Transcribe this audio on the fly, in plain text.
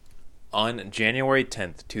On January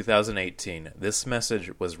 10th, 2018, this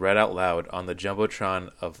message was read out loud on the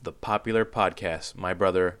Jumbotron of the popular podcast My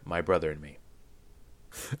Brother and Me.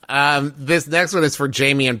 This next one is for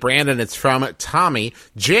Jamie and Brandon. It's from Tommy.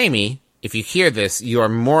 Jamie, if you hear this, you are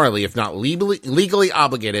morally, if not legally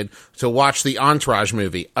obligated to watch the Entourage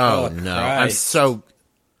movie. Oh no. Christ. I'm so...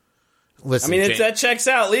 Listen, that checks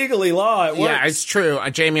out legally law. It works. Yeah, it's true.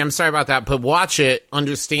 Jamie, I'm sorry about that, but watch it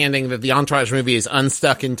understanding that the Entourage movie is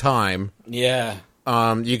unstuck in time. Yeah.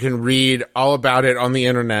 You can read all about it on the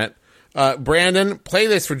internet. Brandon, play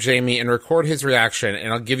this for Jamie and record his reaction,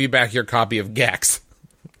 and I'll give you back your copy of Gex.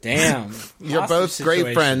 Damn. You're both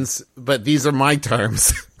great friends, but these are my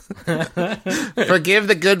terms. Forgive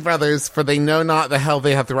the good brothers, for they know not the hell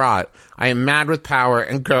they hath wrought. I am mad with power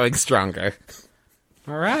and growing stronger.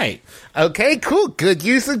 All right. Okay, cool. Good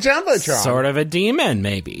use of Jumbotron. Sort of a demon,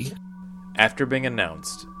 maybe. After being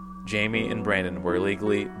announced, Jamie and Brandon were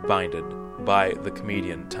legally binded by the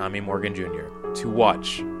comedian Tommy Morgan Jr. to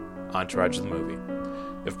watch Entourage the movie.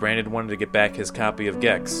 If Brandon wanted to get back his copy of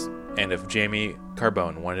Gex, and if Jamie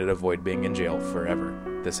Carbone wanted to avoid being in jail forever,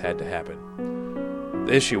 this had to happen.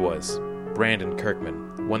 The issue was, Brandon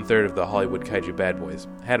Kirkman, one-third of the Hollywood Kaiju Bad Boys,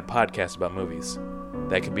 had a podcast about movies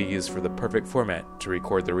that could be used for the perfect format to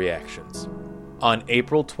record the reactions. On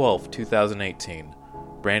April 12, 2018,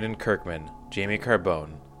 Brandon Kirkman, Jamie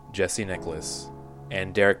Carbone, Jesse Nicholas,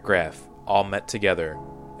 and Derek Graff all met together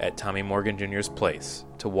at Tommy Morgan Jr.'s place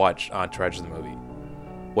to watch Entourage the movie.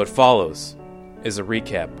 What follows is a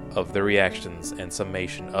recap of the reactions and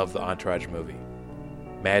summation of the Entourage movie.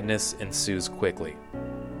 Madness ensues quickly.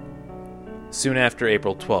 Soon after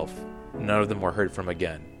April 12th, none of them were heard from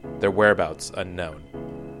again, their whereabouts unknown.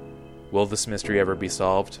 Will this mystery ever be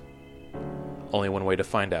solved? Only one way to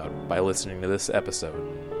find out, by listening to this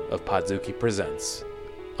episode of Podzuki Presents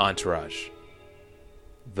Entourage,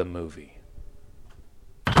 the movie.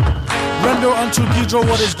 Render unto Ghidra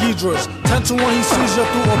what is Ghidra's. 10 to 1 he sees you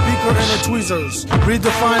through a beaker and a tweezers. Read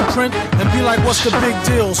the fine print and be like, what's the big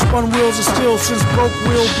deal? Spun wheels of steel since broke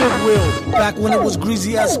wheel, big wheel. Back when it was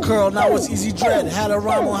greasy as curl, now it's easy dread. Had a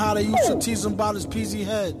rhyme on how they used to tease him about his peasy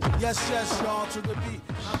head. Yes, y'all, to the beat.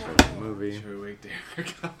 Movie.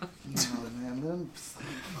 Derek. Oh, man,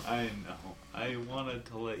 I know. I wanted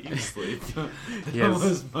to let you sleep. That Yes.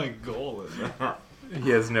 was my goal in that.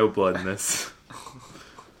 He has no blood in this.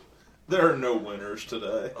 There are no winners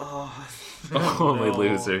today. Only No.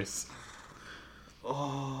 losers.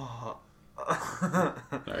 Oh. Alright,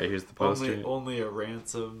 here's the poster. Only a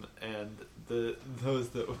ransom and those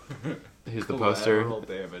that were Here's the poster. collateral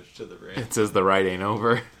damage to the ransom. It says the ride ain't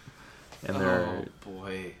over. And Oh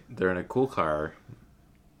boy. they're in a cool car.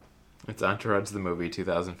 It's Entourage the movie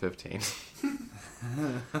 2015.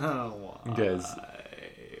 Why? Guys.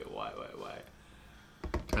 Why?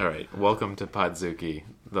 Alright, welcome to Podzuki,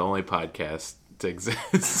 the only podcast to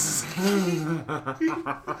exist.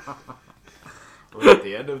 We're at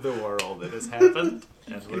the end of the world. It has happened,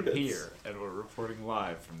 and we're here, and we're reporting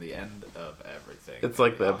live from the end of everything. It's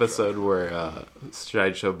like the episode where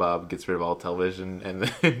Sideshow Bob gets rid of all television, and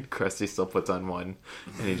then Krusty still puts on one,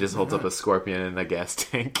 and he just holds up a scorpion in a gas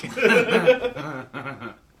tank.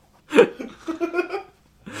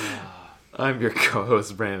 I'm your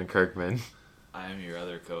co-host, Brandon Kirkman. I am your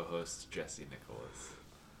other co-host, Jesse Nicholas.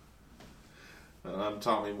 And I'm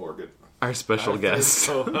Tommy Morgan. Our special guest.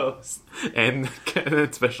 Co-host. and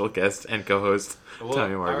special guest and co-host,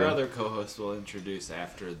 Tommy Morgan. Our other co-host will introduce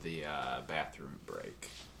after the bathroom break.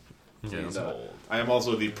 He's old. I am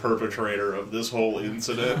also the perpetrator of this whole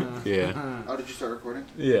incident. Yeah. Oh, did you start recording?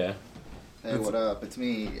 Yeah. Hey, what up? It's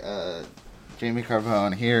me, Jamie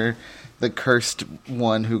Carbone here, the cursed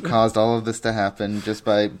one who caused all of this to happen just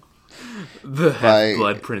by The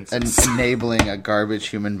Half-Blood Princess. enabling a garbage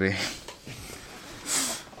human being.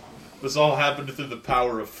 This all happened through the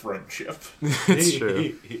power of friendship. It's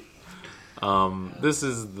true. This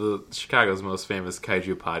is the Chicago's most famous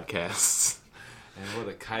kaiju podcast. And what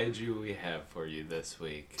a kaiju we have for you this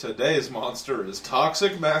week. Today's monster is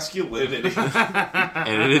toxic masculinity.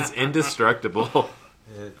 And it is indestructible.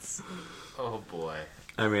 It's... Oh boy.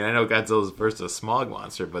 I mean, I know Godzilla's versus a smog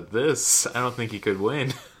monster, but this, I don't think he could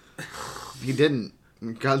win. He didn't.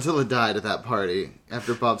 Godzilla died at that party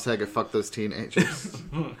after Bob Saget fucked those teenagers.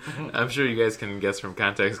 I'm sure you guys can guess from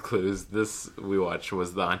context clues. This we watched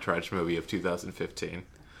was the Entourage movie of 2015.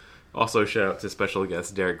 Also, shout out to special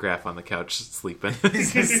guest Derek Graff on the couch sleeping.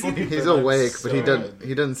 He's awake, but he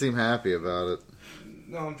doesn't seem happy about it.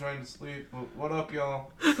 No, I'm trying to sleep. What up,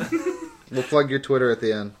 y'all? We'll plug your Twitter at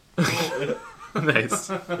the end. Nice.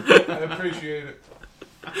 I appreciate it.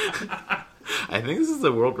 I think this is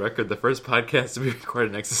the world record. The first podcast to be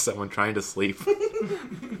recorded next to someone trying to sleep.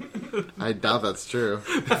 I doubt that's true.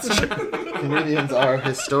 Comedians are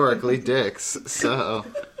historically dicks, so...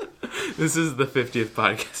 This is the 50th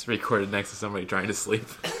podcast recorded next to somebody trying to sleep.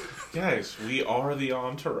 Guys, we are the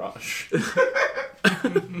Entourage.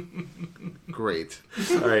 Great.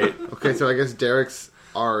 All right. Okay, so I guess Derek's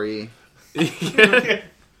Ari, Yeah.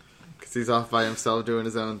 because he's off by himself doing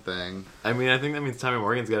his own thing. I mean, I think that means Tommy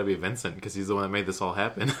Morgan's got to be Vincent because he's the one that made this all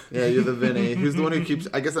happen. Yeah, you're the Vinny. Who's the one who keeps...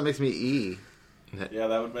 I guess that makes me E. Yeah,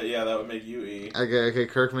 that would make you E. Okay,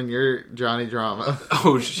 Kirkman, you're Johnny Drama.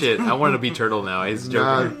 Oh shit! I want to be Turtle now. He's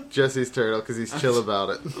joking. Nah, Jesse's Turtle, because he's chill about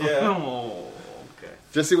it. Yeah. Oh, okay.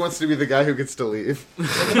 Jesse wants to be the guy who gets to leave.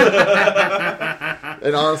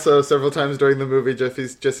 And also, several times during the movie,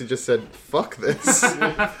 Jesse just said, fuck this.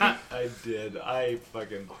 I did. I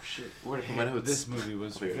fucking... Oh, shit. This movie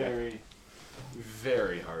was very,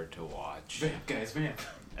 very hard to watch. Guys, man.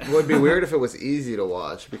 It would be weird if it was easy to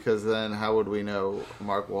watch, because then how would we know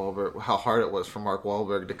Mark Wahlberg, how hard it was for Mark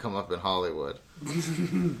Wahlberg to come up in Hollywood?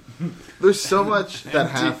 There's so much that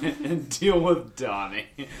happens. And deal with Donnie.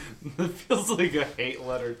 It feels like a hate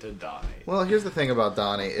letter to Donnie. Well, here's the thing about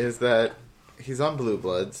Donnie, is that he's on Blue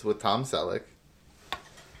Bloods with Tom Selleck.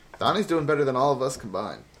 Donnie's doing better than all of us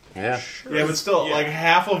combined. Yeah. Yeah, but still, like,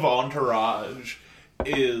 half of Entourage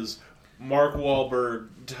is Mark Wahlberg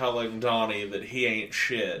telling Donnie that he ain't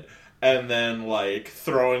shit, and then, like,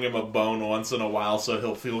 throwing him a bone once in a while so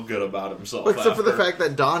he'll feel good about himself. Except for the after. fact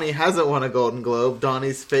that Donnie hasn't won a Golden Globe.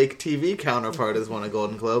 Donnie's fake TV counterpart has won a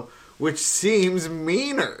Golden Globe, which seems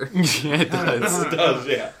meaner. Yeah, it does. It does,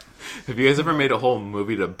 yeah. Have you guys ever made a whole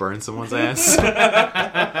movie to burn someone's ass?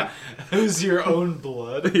 Who's your own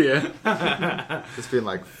blood? Yeah. Just being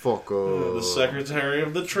like, fuck off. The Secretary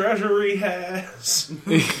of the Treasury has.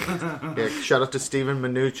 Yeah, shout out to Steven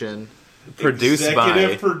Mnuchin. Produced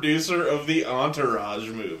Executive by. producer of the Entourage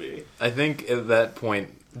movie. I think at that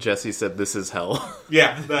point, Jesse said, "This is hell."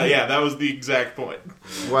 Yeah, that was the exact point.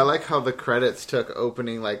 Well, I like how the credits took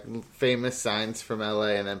opening, like, famous signs from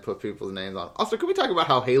LA and then put people's names on. Also, can we talk about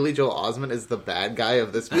how Haley Joel Osment is the bad guy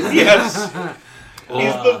of this movie? Yes.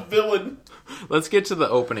 He's the villain. Let's get to the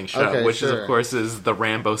opening shot, Okay, which is, sure. of course, is the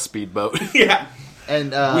Rambo speedboat. Yeah.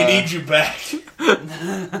 And We need you back.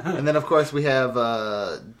 And then, of course, we have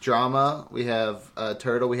Drama, we have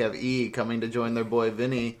Turtle, we have E coming to join their boy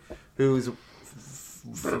Vinny, whose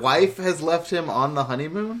wife has left him on the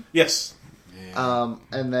honeymoon. Yes.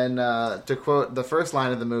 And then, to quote, the first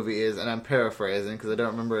line of the movie is, and I'm paraphrasing because I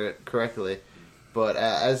don't remember it correctly, but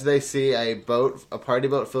as they see a party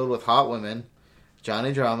boat filled with hot women,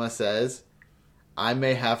 Johnny Drama says, "I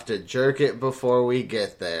may have to jerk it before we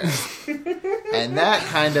get there." And that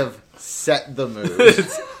kind of set the mood.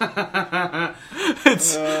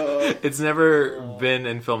 It's never been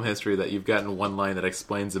in film history that you've gotten one line that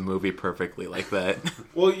explains a movie perfectly like that.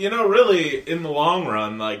 Well, really, in the long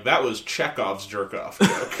run, like, that was Chekhov's jerk-off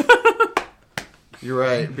joke. You're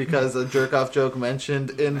right, because a jerk-off joke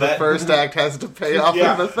mentioned in the That- first act has to pay off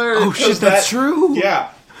Yeah. in the third. Oh shit, that's true.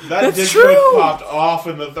 Yeah. That That's dick true. joke popped off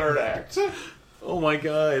in the third act. Oh my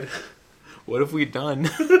god. What have we done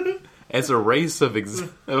as a race of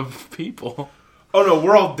people? Oh no,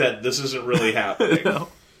 we're all dead. This isn't really happening. No.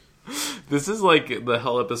 This is like the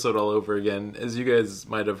Hell episode all over again. As you guys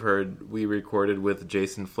might have heard, we recorded with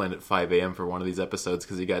Jason Flynn at 5 a.m. for one of these episodes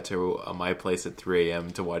because he got to my place at 3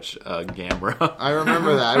 a.m. to watch Gamera. I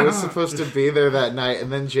remember that. I was supposed to be there that night,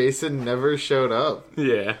 and then Jason never showed up.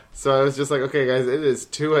 Yeah. So I was just like, okay, guys, it is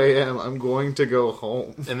 2 a.m. I'm going to go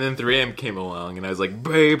home. And then 3 a.m. came along, and I was like,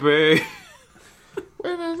 baby,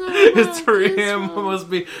 It's it's 3 a.m. It must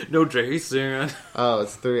be no Jason. Oh,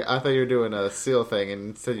 it's 3. I thought you were doing a Seal thing, and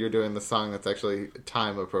instead you're doing the song that's actually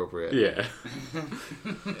time appropriate. Yeah.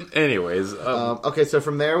 Anyways, Okay, so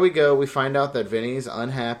from there we go. We find out that Vinny's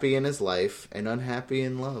unhappy in his life and unhappy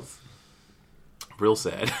in love. real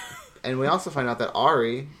sad. And we also find out that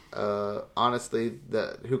Ari, honestly,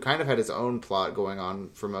 who kind of had his own plot going on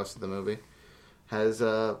for most of the movie, has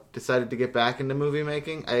decided to get back into movie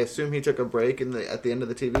making. I assume he took a break at the end of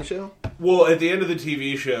the TV show? Well, at the end of the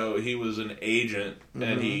TV show, he was an agent,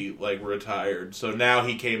 and he, retired. So now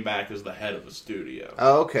he came back as the head of a studio.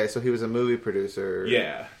 Oh, okay, so he was a movie producer.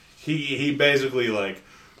 Yeah. He basically,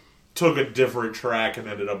 took a different track and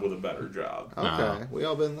ended up with a better job. Okay, we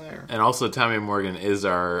all been there. And also, Tommy Morgan is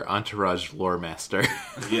our Entourage lore master.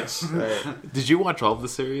 Yes. Right. Did you watch all of the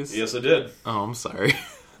series? Yes, I did. Oh, I'm sorry.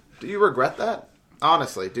 Do you regret that?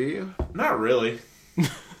 Honestly, do you? Not really.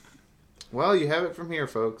 Well, you have it from here,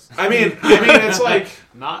 folks. I mean, it's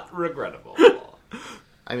Not regrettable.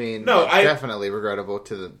 I mean, No, it's I- definitely regrettable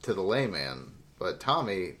to the layman. But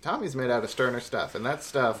Tommy's made out of sterner stuff, and that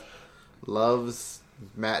stuff loves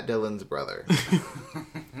Matt Dillon's brother.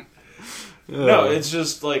 No, it's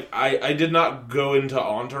just like I did not go into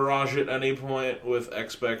Entourage at any point with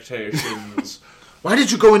expectations. Why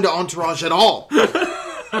did you go into Entourage at all?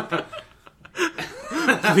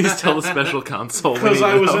 Please tell the special counsel. Because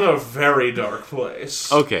I was in a very dark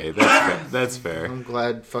place. Okay, that's fair. That's fair. I'm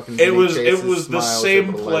glad fucking. It Vinny was Chase's the smile was same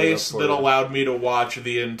able to light it up place for that you. allowed me to watch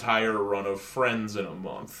the entire run of Friends in a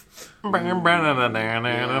month.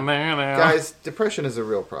 Guys, depression is a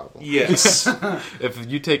real problem. Yes. If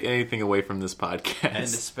you take anything away from this And podcast,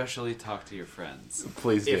 especially talk to your friends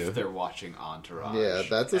please do. if they're watching Entourage. Yeah,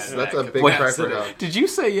 that's a And that's that a could big Wait, crack so- for help. did you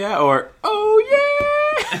say yeah or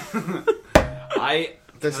oh yeah?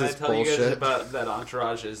 This Can is I tell you guys bullshit. about that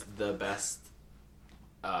Entourage is the best.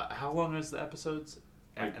 How long is the episodes?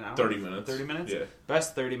 Like An hour? 30 minutes. 30 minutes? Yeah.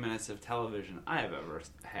 Best 30 minutes of television I have ever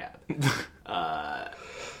had.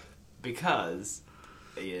 Because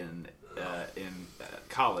in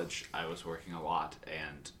college I was working a lot,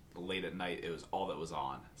 and late at night it was all that was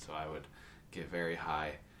on. So I would get very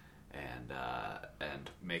high and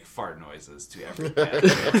make fart noises to every bad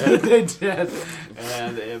bit they did,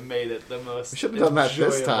 and it made it the most. We should have done that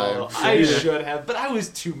this enjoyable. time. I should have, but I was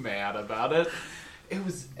too mad about it.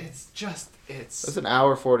 That's an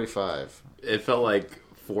hour 45. It felt like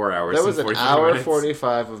 4 hours. That was and an 45 hour minutes.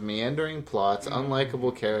 45 of meandering plots,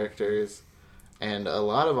 unlikable characters, and a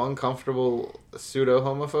lot of uncomfortable pseudo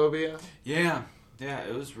homophobia. Yeah,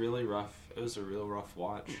 it was really rough. It was a real rough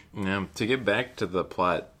watch. Yeah. To get back to the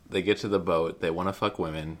plot, they get to the boat. They want to fuck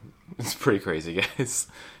women. It's pretty crazy, guys.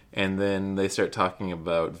 And then they start talking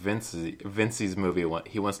about Vincey's movie.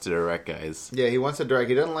 He wants to direct, guys. Yeah, he wants to direct.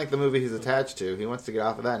 He doesn't like the movie he's attached to. He wants to get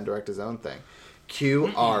off of that and direct his own thing.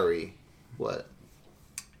 Cue Ari. What?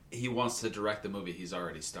 He wants to direct the movie he's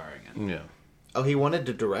already starring in. Yeah. Oh, he wanted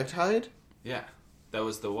to direct Hyde? Yeah, that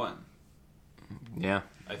was the one. Yeah.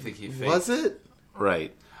 I think he faked. Was it?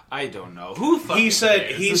 Right. I don't know. Who fucking He said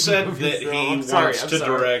cares? that he I'm sorry, wants I'm to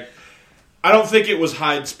sorry. direct. I don't think it was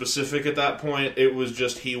Hyde specific at that point. It was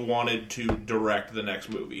just he wanted to direct the next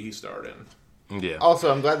movie he starred in. Yeah.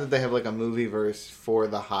 Also, I'm glad that they have like a movie verse for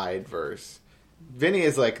the Hyde verse. Vinny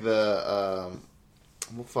is like the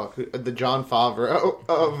the Jon Favreau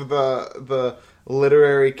of the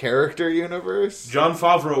literary character universe. John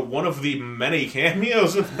Favreau, one of the many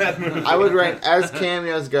cameos in that movie. I would rank, as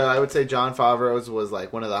cameos go, I would say Jon Favreau's was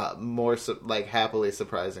like one of the more like happily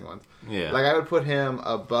surprising ones. Yeah. Like I would put him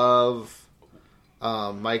above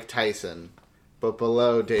Mike Tyson, but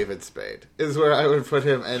below David Spade is where I would put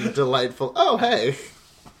him. And delightful. Oh hey.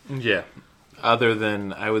 Yeah. Other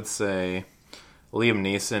than, I would say, Liam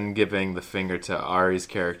Neeson giving the finger to Ari's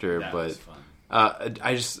character, That but was fun.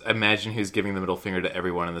 I just imagine he was giving the middle finger to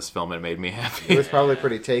everyone in this film, and it made me He happy. was probably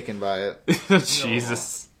pretty taken by it.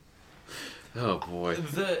 Jesus. Oh boy.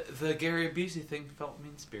 The Gary Busey thing felt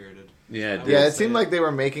mean spirited. Yeah. Yeah, it say seemed it. like they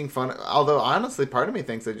were making fun. Although honestly, part of me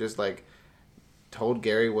thinks they just like told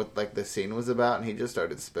Gary what like the scene was about, and he just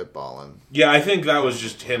started spitballing. Yeah, I think that was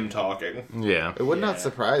just him talking. Yeah. It would not Yeah.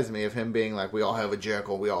 surprise me if him being like, "We all have a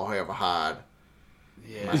Jekyll, we all have a Hyde.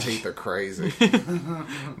 My Yeah. teeth are crazy."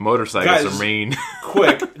 Motorcycles Guys. are mean.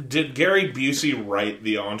 Quick, did Gary Busey write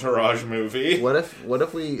the Entourage movie? What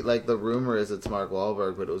if we like the rumor is it's Mark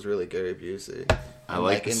Wahlberg, but it was really Gary Busey? I And,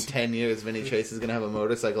 like in this. 10 years, Vinny Chase is gonna have a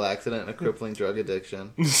motorcycle accident and a crippling drug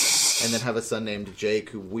addiction, and then have a son named Jake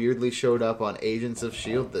who weirdly showed up on Agents of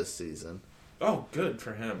Shield this season. Oh, good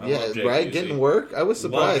for him. I Yeah, love Jake right, Busey. getting work. I was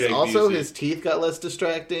Love surprised. Jake Also, Busey. his teeth got less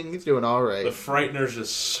distracting. He's doing all right. The Frighteners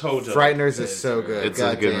is so dope. Frighteners is so good. It's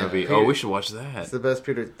a good Goddamn. movie. Peter- Oh, we should watch It's that. the best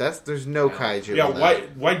Peter. There's no kaiju. Yeah, in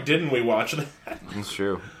that. why didn't we watch that? It's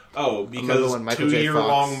true. Oh, Another because one, Michael J.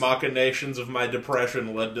 2-year-long Fox. machinations of my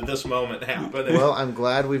depression led to this moment happening. Well, I'm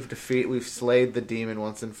glad we've slayed the demon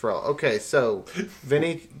once and for all. Okay, so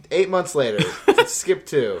Vinny, 8 months later, let's skip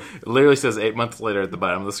 2. It literally says 8 months later at the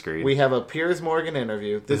bottom of the screen. We have a Piers Morgan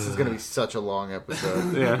interview. This is going to be such a long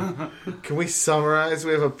episode. yeah. Can we summarize?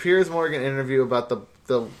 We have a Piers Morgan interview about the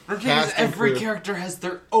The thing is, cast and every crew. character has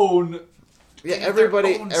their own. Yeah, their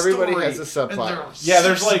everybody own has a story. And there subplot. are Yeah,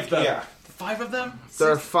 there's 6 like- of them. yeah. 5 of them. There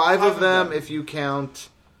are 6? 5 of them if you count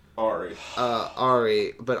Ari.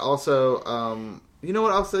 Ari, but also, you know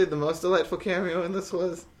what I'll say the most delightful cameo in this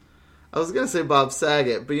was? I was going to say Bob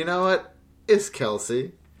Saget, but you know what? It's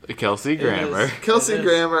Kelsey. Kelsey Grammer. Kelsey It is.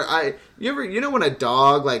 Grammer. You know when a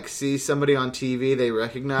dog like sees somebody on TV they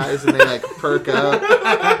recognize and they like perk up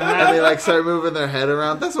and they like start moving their head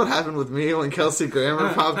around? That's what happened with me when Kelsey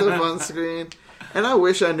Grammer popped up on screen. And I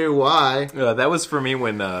wish I knew why. That was for me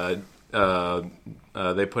when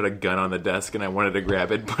they put a gun on the desk and I wanted to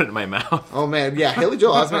grab it and put it in my mouth. Oh man, yeah, Haley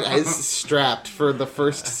Joel Osment is strapped for the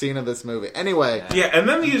first scene of this movie. Anyway, Yeah, and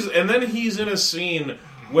then he's in a scene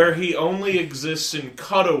where he only exists in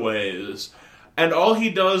cutaways, and all he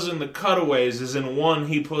does in the cutaways is in one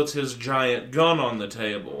he puts his giant gun on the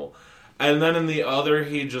table, and then in the other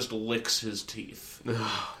he just licks his teeth.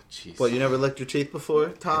 Jeez. well, you never licked your teeth before,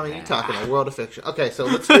 Tommy? You talking a world of fiction? Okay, so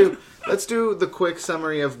let's do the quick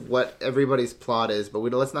summary of what everybody's plot is, but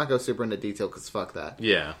let's not go super into detail because fuck that.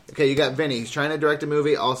 Yeah. Okay, you got Vinny. He's trying to direct a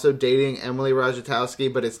movie, also dating Emily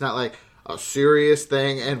Ratajkowski, but it's not like a serious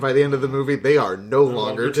thing. And by the end of the movie, they are no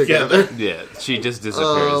longer together. Yeah, she just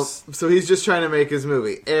disappears. So he's just trying to make his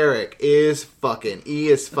movie. Eric is fucking.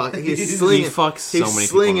 He's slinging. He fucks so many people in this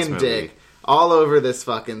slinging movie. dick all over this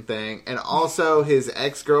fucking thing. And also, his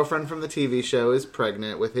ex-girlfriend from the TV show is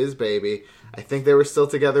pregnant with his baby. I think they were still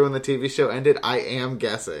together when the TV show ended. I am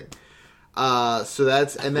guessing. So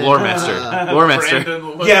that's and then Lore master.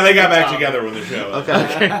 Yeah, they got back together when the show.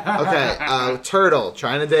 Okay. Turtle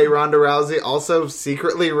trying to date Ronda Rousey, also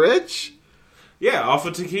secretly rich. Yeah, off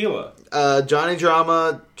of tequila. Johnny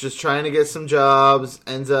Drama just trying to get some jobs,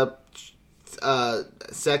 ends up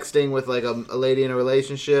sexting with like a lady in a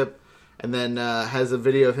relationship, and then has a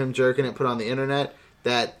video of him jerking it put on the internet.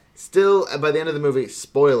 That still, by the end of the movie,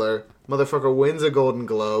 spoiler, motherfucker wins a Golden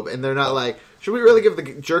Globe, and they're not like, should we really give the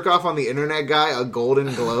jerk off on the internet guy a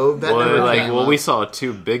Golden Globe? That never came up. We saw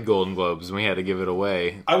 2 big Golden Globes and we had to give it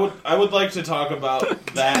away. I would like to talk about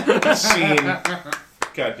that scene.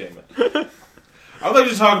 God damn it. I'd like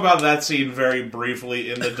to talk about that scene very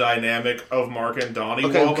briefly in the dynamic of Mark and Donnie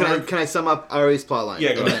Wahlberg. Can I sum up Ari's plotline?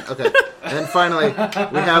 Yeah, go ahead. Okay. And then finally,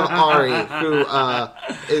 we have Ari, who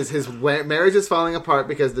his marriage is falling apart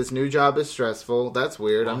because this new job is stressful. That's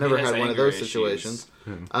weird. I've never had one of those situations.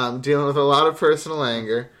 Dealing with a lot of personal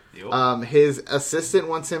anger. His assistant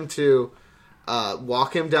wants him to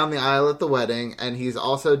walk him down the aisle at the wedding, and he's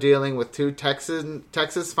also dealing with 2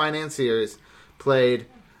 Texas financiers played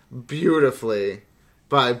beautifully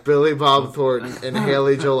by Billy Bob Thornton and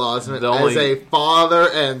Haley Joel Osment as a father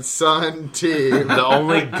and son team. The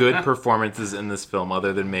only good performances in this film,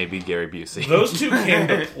 other than maybe Gary Busey. Those 2 came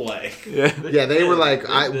to play. Yeah, they were like,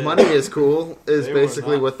 money is cool, is They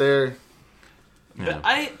basically were what they're... But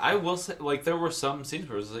I will say, like, there were some scenes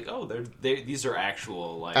where it was like, oh, these are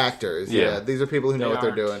actual, like... actors. Yeah. Yeah, these are people who know They what they're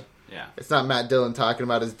aren't. doing. Yeah. It's not Matt Dillon talking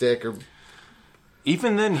about his dick or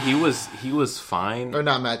Even then, he was fine.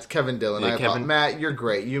 not Matt, Kevin Dillon. Yeah, Kevin. Matt, you're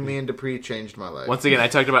great. You, me, and Dupree changed my life. Once again, I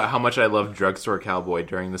talked about how much I loved Drugstore Cowboy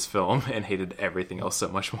during this film and hated everything else so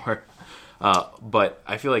much more. But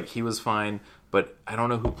I feel like he was fine. But I don't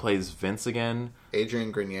know who plays Vince again.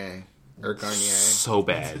 Adrian Grenier or Garnier. So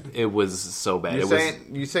bad. It was so bad.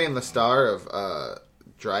 You saying the star of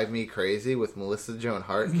Drive Me Crazy with Melissa Joan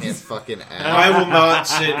Hart can't fucking act. I will not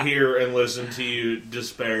sit here and listen to you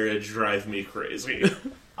disparage Drive Me Crazy.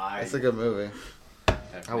 It's a good movie.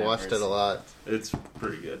 I watched it a lot. It's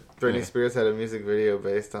pretty good. Britney Spears had a music video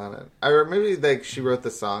based on it. Maybe like she wrote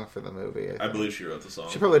the song for the movie. I believe she wrote the song.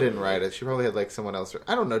 She probably didn't write it. She probably had like someone else.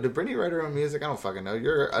 I don't know. Did Britney write her own music? I don't fucking know.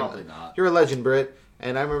 Probably not. You're a legend, Brit.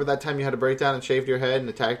 And I remember that time you had to break down and shaved your head and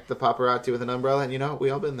attacked the paparazzi with an umbrella. And you know, we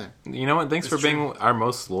all been there. You know what? Thanks for being our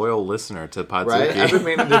most loyal listener to Podzuki. Right? I've been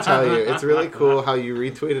meaning to tell you. It's really cool how you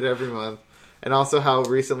retweet it every month. And also how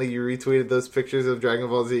recently you retweeted those pictures of Dragon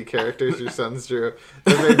Ball Z characters your sons drew.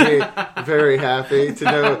 That made me very happy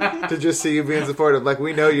to just see you being supportive. Like,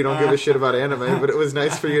 we know you don't give a shit about anime, but it was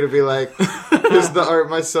nice for you to be like, this is the art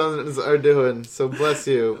my sons are doing. So bless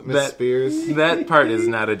you, Miss Spears. That part is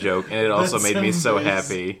not a joke, and it also made me so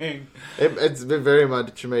happy. It's been very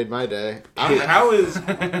much made my day. How is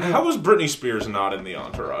Britney Spears not in the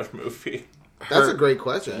Entourage movie? That's a great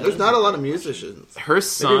question. There's not a lot of musicians. Her Maybe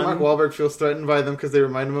son, Mark Wahlberg feels threatened by them because they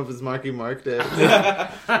remind him of his Marky Mark days.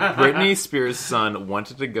 Britney Spears' son,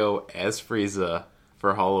 wanted to go as Frieza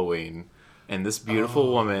for Halloween, and this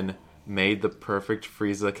beautiful woman made the perfect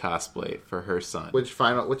Frieza cosplay for her son. Which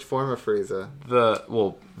form of Frieza? The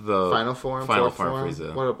Final form? Final Fourth form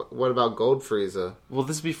Frieza. What about Gold Frieza? Well,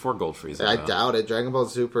 this is before Gold Frieza. I though. doubt it. Dragon Ball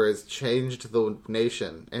Super has changed the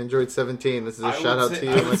nation. Android 17, this is a I shout out to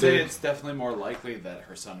you, I my would say dude. it's definitely more likely that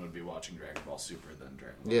her son would be watching Dragon Ball Super than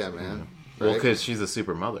Dragon Ball Yeah, Super. man. Well, Right? because she's a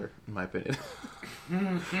super mother, in my opinion.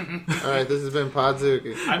 Alright, this has been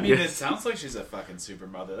Podzuki. I mean, Yes. it sounds like she's a fucking super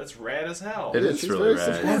mother. That's rad as hell. It is She's really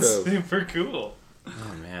very rad. supportive. Super cool.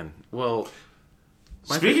 Oh man. Well,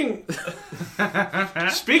 Speaking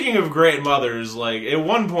of great mothers, like at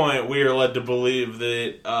one point we are led to believe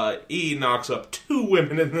that E knocks up 2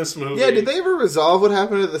 women in this movie. Yeah, did they ever resolve what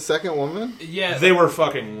happened to the second woman? Yeah, They were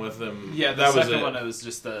fucking with him. Yeah, the that was second it. one, it was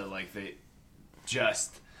just oh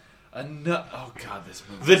god, this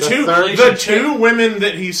movie. The two relationship- women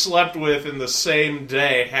that he slept with in the same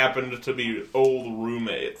day happened to be old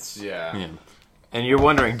roommates. Yeah. And you're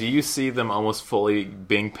wondering, do you see them almost fully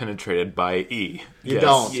being penetrated by E? You Yes.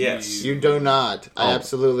 don't. Yes. You do not. I Oh.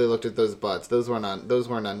 absolutely looked at those butts. Those weren't on. There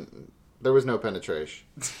was no penetration.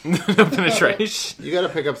 No penetration. You got to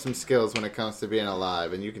pick up some skills when it comes to being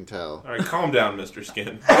alive, and you can tell. All right, calm down, Mr.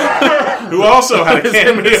 Skin. Who also had a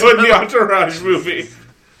cameo in the Entourage movie.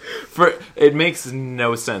 It makes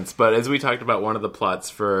no sense, but as we talked about one of the plots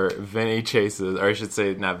for Vinny Chase's, or I should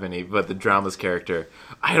say not Vinny, but the Drama's character,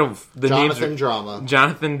 Jonathan Drama.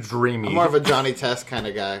 Jonathan Dreamy. I'm more of a Johnny Test kind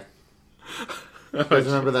of guy. You guys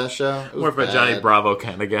remember that show? It was More of a bad. Johnny Bravo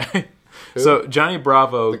kind of guy. So Johnny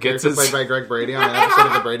Bravo The gets character his... played by Greg Brady on an episode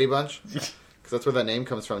of The Brady Bunch? Because that's where that name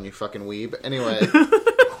comes from, you fucking weeb. Anyway.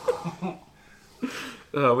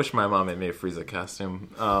 I wish my mom made me a Frieza costume.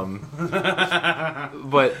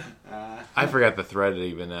 But I forgot the thread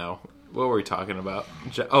even now. What were we talking about?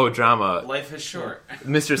 Drama. Life is short.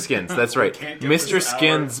 Mr. Skins, that's right. Can't get Mr. this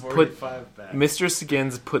Skins hour and put 45 back. Mr.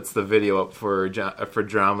 Skins puts the video up for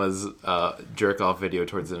Drama's jerk off video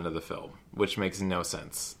towards the end of the film, which makes no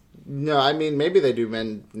sense. No, I mean, maybe they do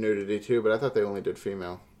men nudity too, but I thought they only did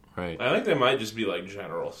female. Right. I think they might just be like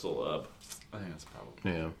general celeb. I think that's probably.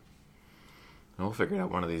 Yeah. We'll figure it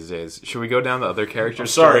out one of these days. Should we go down the other characters? I'm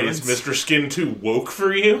sorry, is Mr. Skin too woke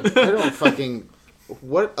for you? I don't fucking...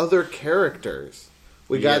 What other characters?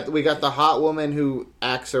 We got the hot woman who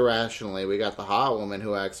acts irrationally. We got the hot woman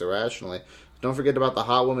who acts irrationally. Don't forget about the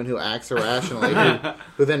hot woman who acts irrationally,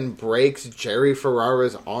 who then breaks Jerry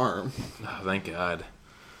Ferrara's arm. Oh, thank God.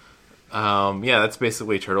 Yeah, that's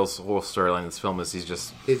basically Turtle's whole storyline in this film is he's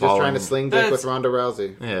just trying to sling dick with Ronda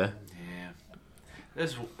Rousey. Yeah.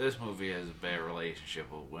 This movie has a bad relationship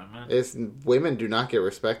with women. Women do not get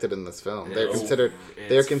respected in this film. They're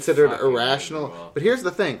It's considered fucking irrational. unbelievable. But here's the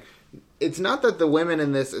thing: it's not that the women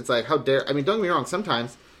in this. It's like how dare. I mean, don't get me wrong.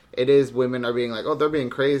 Sometimes it is women are being like, oh, they're being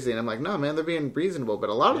crazy, and I'm like, no, man, they're being reasonable. But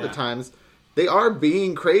a lot of the times, they are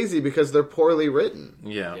being crazy because they're poorly written.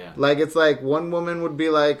 Yeah. Like it's like one woman would be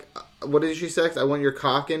like, what did she say? I want your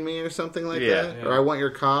cock in me or something like that, or I want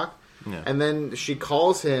your cock, and then she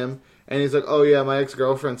calls him. And he's like, oh, yeah, my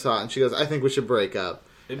ex-girlfriend saw it. And she goes, I think we should break up.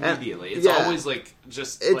 Immediately. And, It's always like,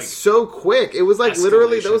 just It's like... so quick. It was like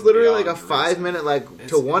literally, that was literally like a escalation 5-minute, like,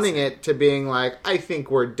 to wanting it to being like, I think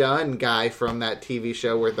we're done guy from that TV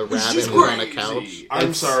show where the rabbit is on a couch.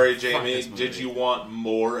 I'm sorry, Jamie. Did you want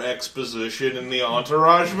more exposition in the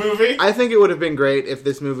Entourage movie? I think it would have been great if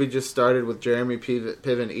this movie just started with Jeremy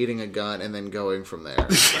Piven eating a gun and then going from there.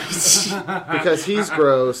 Because he's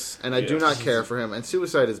gross, and I do not care for him. And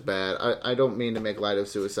suicide is bad. I don't mean to make light of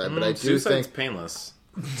suicide, but I do Suicide's think... painless.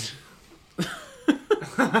 On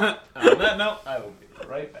that note, I will be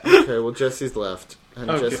right back. Okay, well, Jesse's left.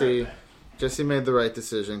 And Okay. Jesse made the right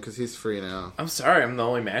decision because he's free now. I'm sorry, I'm the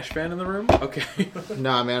only MASH fan in the room? Okay.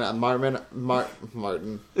 Nah, man, Martin.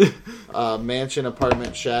 Mansion,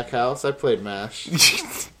 apartment, shack house. I played MASH.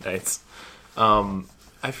 Nice.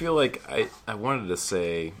 I feel like I wanted to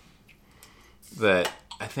say that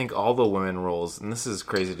I think all the women roles, and this is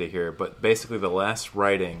crazy to hear, but basically the last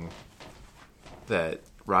writing that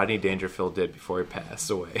Rodney Dangerfield did before he passed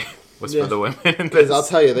away was for the women. Because I'll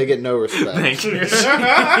tell you, they get no respect. Thank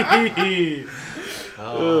you.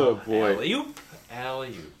 Oh, boy.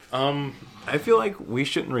 Alley-oop. I feel like we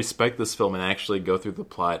shouldn't respect this film and actually go through the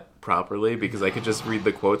plot properly because I could just read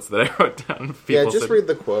the quotes that I wrote down. Yeah, just read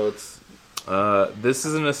the quotes. This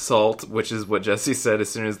is an assault, which is what Jesse said as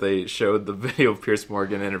soon as they showed the video of Pierce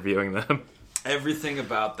Morgan interviewing them. Everything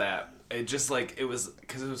about that. It just like, it was,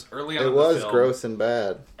 because it was early on It in the was film. gross and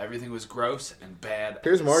bad. Everything was gross and bad.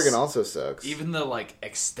 Piers Morgan also sucks. Even the like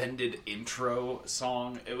extended intro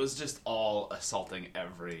song, it was just all assaulting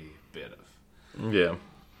every bit of Yeah.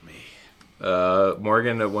 me.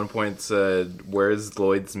 Morgan at one point said, "Where's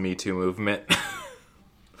Lloyd's Me Too movement?"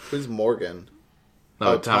 Who's Morgan? No,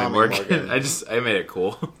 Oh, Tommy Tommy Morgan. Morgan. I made it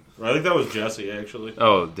cool. I think that was Jesse, actually.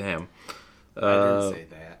 Oh, damn. I didn't say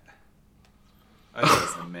that. It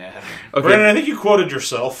doesn't matter. Okay. Brandon, I think you quoted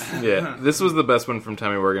yourself. Yeah, this was the best one from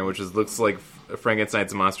Tommy Morgan, which is looks like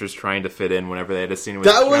Frankenstein's monsters trying to fit in whenever they had a scene with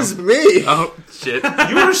That was me! Oh, shit.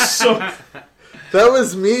 You were so... That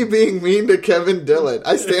was me being mean to Kevin Dillon.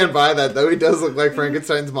 I stand by that, though. He does look like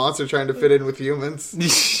Frankenstein's monster trying to fit in with humans.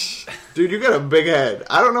 Dude, you got a big head.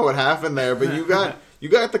 I don't know what happened there, but you You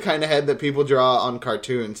got the kind of head that people draw on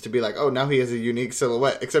cartoons to be like, oh, now he has a unique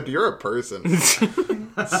silhouette. Except you're a person.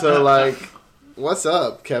 So, like, what's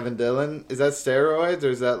up, Kevin Dillon? Is that steroids, or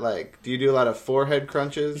is that, like, do you do a lot of forehead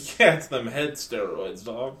crunches? Yeah, it's them head steroids,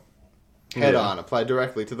 dog. Head on, apply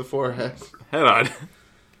directly to the forehead. Head on.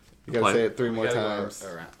 You gotta Apply- say it 3 more We gotta go times.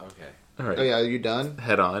 around. Okay. All right. Oh, yeah, are you done?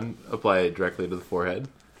 Head on. Apply it directly to the forehead.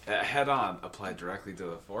 Head on, apply directly to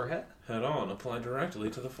the forehead. Head on, apply directly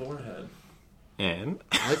to the forehead. And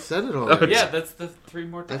I said it already. Yeah, that's the 3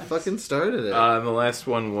 more I times. fucking started it. the last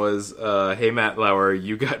one was, hey, Matt Lauer,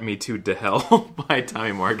 you got me too to hell by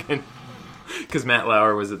Tommy Morgan. Because Matt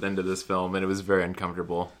Lauer was at the end of this film, and it was very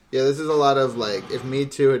uncomfortable. Yeah, this is a lot of, like, if Me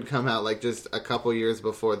Too had come out, like, just a couple years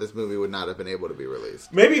before, this movie would not have been able to be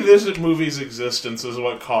released. Maybe this movie's existence is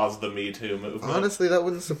what caused the Me Too movement. Honestly, that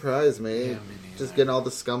wouldn't surprise me. Just getting all the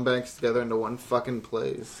scumbags together into one fucking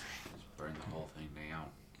place. Burn the whole thing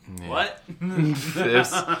down. Yeah. What?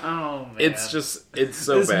 This, Oh, man. it's just, it's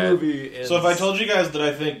so this bad. movie is... So if I told you guys that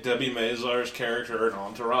I think Debbie Mazar's character in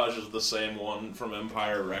Entourage is the same one from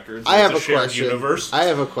Empire Records, I have it's a shared question. universe. I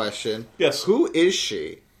have a question. Yes. Who is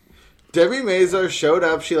she? Debbie Mazar showed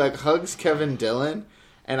up, she, like, hugs Kevin Dillon,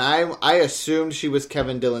 and I assumed she was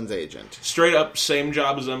Kevin Dillon's agent. Straight up, same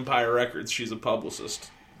job as Empire Records. She's a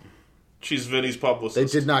publicist. She's Vinny's publicist.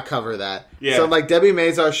 They did not cover that. Yeah. So, like, Debbie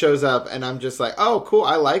Mazar shows up, and I'm just like, oh, cool,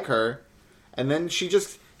 I like her. And then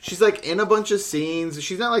she's, like, in a bunch of scenes.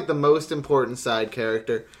 She's not, like, the most important side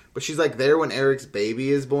character, but she's, like, there when Eric's baby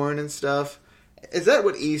is born and stuff. Is that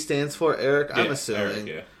what E stands for, Eric? Yeah, I'm assuming.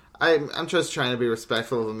 Eric, yeah. I'm just trying to be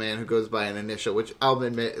respectful of a man who goes by an initial, which I'll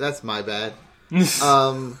admit, that's my bad. It's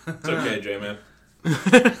okay, J-Man.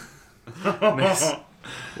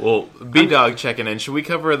 Well, B-Dog checking in. Should we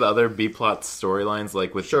cover the other B-plot storylines,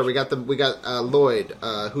 like with... Sure, we got Lloyd,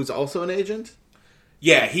 who's also an agent.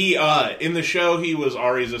 Yeah, he in the show he was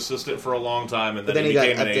Ari's assistant for a long time, and then he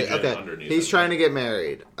became an agent underneath. He's him. trying to get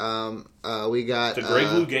married. We got to Greg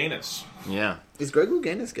Louganis. Yeah. Is Greg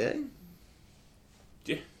Louganis gay?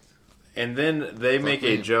 Yeah. And then they make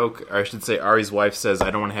a joke, or I should say Ari's wife says, I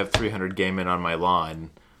don't want to have 300 gay men on my lawn,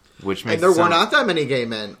 which makes And there it were sound- not that many gay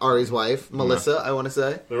men. Ari's wife, Melissa, I want to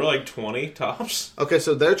say. There were like 20 tops. Okay,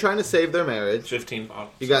 so they're trying to save their marriage. 15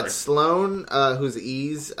 tops. You got Sloane, who's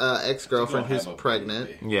E's ex-girlfriend, who's pregnant.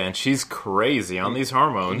 Yeah, and she's crazy on these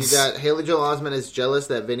hormones. You got Haley Joel Osment is jealous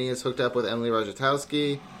that Vinny is hooked up with Emily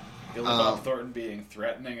Ratajkowski. Billy Bob Thornton being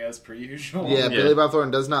threatening as per usual. Yeah, Billy Bob Thornton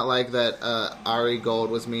does not like that Ari Gold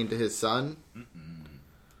was mean to his son.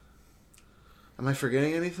 Am I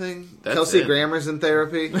forgetting anything? That's Kelsey it. Grammer's in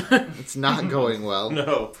therapy. It's not going well.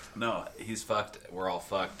 No, he's fucked. We're all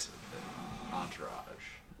fucked. Entourage.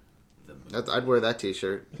 The movie. I'd wear that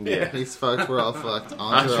t-shirt. Yeah. He's fucked, we're all fucked.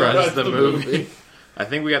 Entourage, the movie. I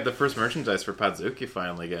think we got the first merchandise for Podzuki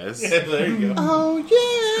finally, guys. Yeah, there you go. Oh, yeah!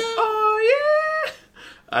 Oh,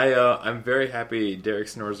 yeah! I'm very happy Derek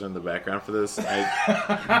snores are in the background for this.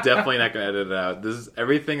 I definitely not going to edit it out. This is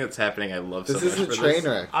everything that's happening. I love so This much is a for train this.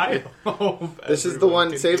 wreck. I hope This is the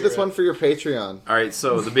one. Save this one for your Patreon. All right,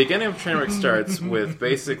 so the beginning of Trainwreck starts with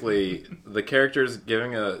basically the characters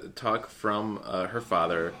giving a talk from her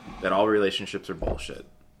father that all relationships are bullshit.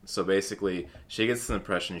 So basically, she gets the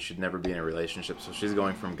impression you should never be in a relationship, so she's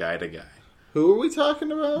going from guy to guy. Who are we talking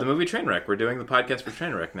about? The movie Trainwreck. We're doing the podcast for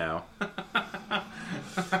Trainwreck now.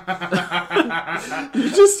 You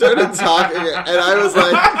just started talking, and I was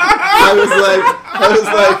like,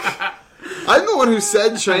 I'm the one who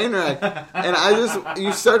said Trainwreck, and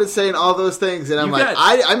you started saying all those things, and I'm You like,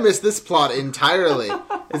 got- I missed this plot entirely.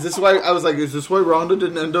 Is this why Rhonda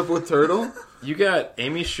didn't end up with Turtle? You got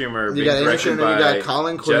Amy Schumer You being got Amy directed Schumer, you by got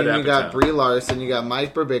Colin Judd Quinn, you got Apatow. Brie Larson, you got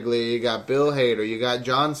Mike Birbiglia, you got Bill Hader, you got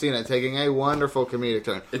John Cena taking a wonderful comedic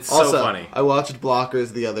turn. It's so also, funny. I watched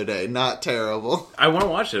Blockers the other day. Not terrible. I want to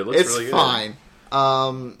watch it. It looks It's really good. fine. You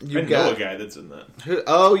I know got a guy that's in that.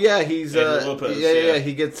 oh yeah, he's Andrew Lopez, yeah. yeah.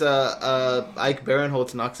 He gets Ike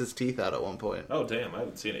Barinholtz knocks his teeth out at one point. Oh, damn. I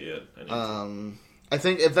haven't seen it yet. I need to. I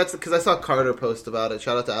think if that's because I saw Carter post about it.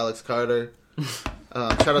 Shout out to Alex Carter.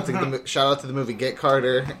 Shout out to the movie Get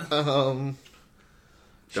Carter. Shout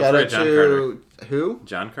forget out John to who?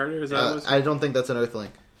 John Carter, is that what I don't think that's an Earthling.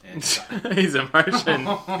 He's a Martian.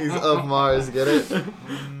 He's of Mars. Get it?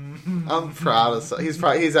 I'm proud of.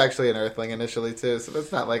 He's actually an Earthling initially too, so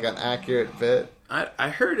that's not like an accurate bit. I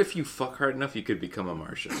heard if you fuck hard enough, you could become a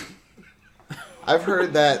Martian. I've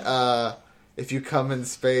heard that if you come in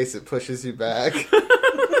space, it pushes you back.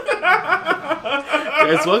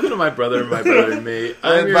 Guys, welcome to My Brother and Me. The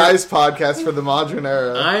I'm your, advice podcast for the modern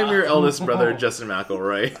era. I'm your eldest brother, Justin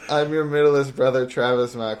McElroy. I'm your middleest brother,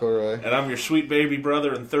 Travis McElroy. And I'm your sweet baby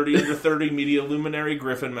brother and 30 under 30 media luminary,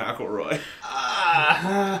 Griffin McElroy.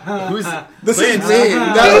 Who's This is Lance. me.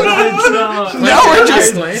 No, we're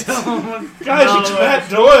just. Guys, it's Matt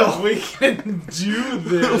Doyle. We can do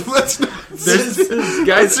this. Let's not.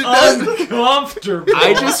 guys? Uncomfortable.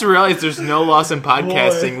 I just realized there's no loss in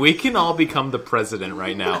podcasting. We can all become the president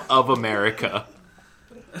right now of America.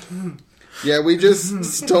 Yeah, we just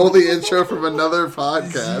stole the intro from another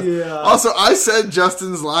podcast. Yeah. Also, I said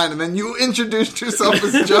Justin's line, and then you introduced yourself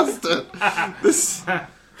as Justin. This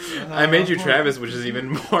I made you Travis, which is even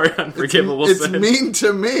more unforgivable. it's sin. mean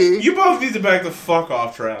to me. You both need to back the fuck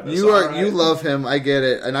off, Travis. You are alright? you love him. I get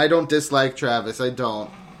it, and I don't dislike Travis. I don't.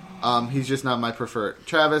 He's just not my preferred.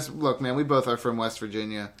 Travis, look, man, we both are from West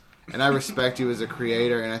Virginia, and I respect you as a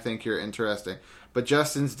creator, and I think you're interesting. But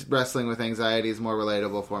Justin's wrestling with anxiety is more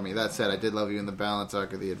relatable for me. That said, I did love you in the Balance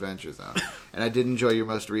arc of the Adventure Zone, and I did enjoy your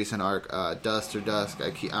most recent arc, Dust or Dusk.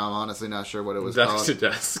 I'm honestly not sure what it was Dusk called. to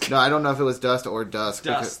dusk. No, I don't know if it was Dust or Dusk.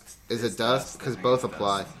 Dust. Is it Dust? Because both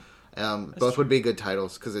apply. Both would be good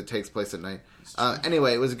titles because it takes place at night.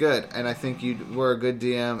 Anyway, it was good, and I think you were a good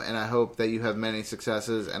DM, and I hope that you have many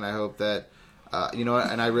successes, and I hope that, you know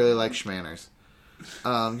what, and I really like Schmanners.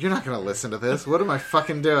 You're not going to listen to this. What am I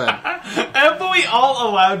fucking doing? But we all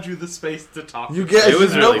allowed you the space to talk. You guys, It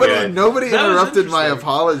was really good. nobody That was interrupted my interesting.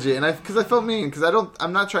 apology, and because I felt mean, because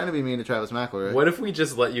I'm not trying to be mean to Travis McElroy. What if we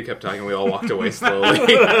just let you kept talking? We all walked away slowly,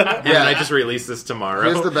 and I just released this tomorrow.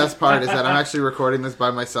 Here's the best part is that I'm actually recording this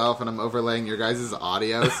by myself, and I'm overlaying your guys'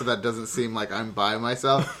 audio, so that doesn't seem like I'm by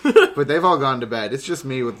myself. But they've all gone to bed. It's just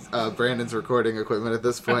me with Brandon's recording equipment at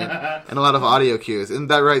this point, and a lot of audio cues. Isn't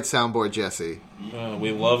that right, soundboard Jesse?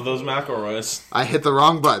 We love those McElroys. I hit the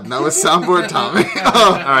wrong button. That was soundboard Tommy.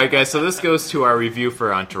 All right, guys, so this goes to our review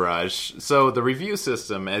for Entourage. So the review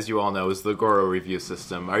system, as you all know, is the Goro review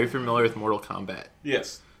system. Are you familiar with Mortal Kombat?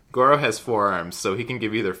 Yes. Goro has 4 arms, so he can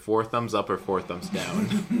give either 4 thumbs up or 4 thumbs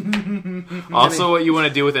down. Also, what you want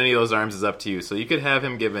to do with any of those arms is up to you. So you could have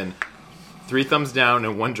him given 3 thumbs down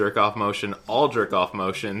and 1 jerk-off motion, all jerk-off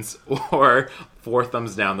motions, or 4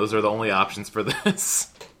 thumbs down. Those are the only options for this.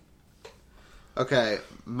 Okay,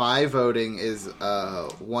 my voting is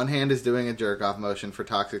one hand is doing a jerk off motion for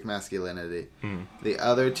toxic masculinity. The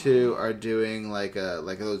other 2 are doing like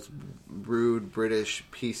those rude British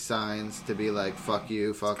peace signs to be like fuck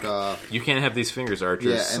you, fuck off. You can't have these fingers, Archers.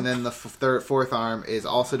 Yeah, and then the fourth arm is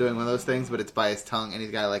also doing one of those things, but it's by his tongue, and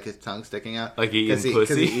he's got like his tongue sticking out, Like he eating because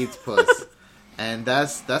pussy? he eats puss. And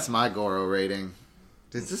that's my Goro rating.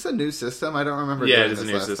 Is this a new system? I don't remember. Yeah, doing it is a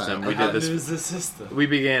this new last system. time. We did this. News the system. We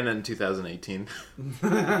began in 2018.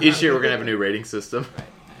 Each year we're going to have a new rating system.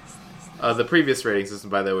 The previous rating system,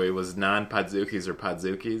 by the way, was non-Podzukis or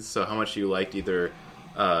Podzukis. So how much you liked either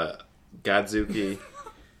Godzuki,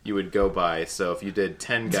 you would go by. So if you did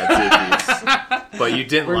 10 Godzukis, but you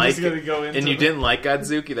didn't We're like just gonna go into and you it. didn't like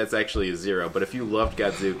Godzuki, that's actually a 0. But if you loved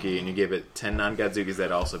Godzuki and you gave it 10 non-Godzukis,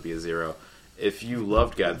 that'd also be a 0. If you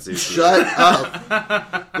loved Godzuki... Shut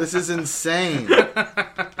up! This is insane. Yeah,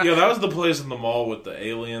 that was the place in the mall with the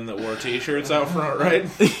alien that wore t-shirts out front, right?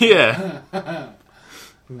 Yeah.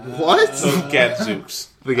 What? Gadzooks.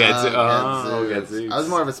 The Godzuki. Gadzooks. Godzuki. I was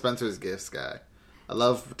more of a Spencer's Gifts guy. I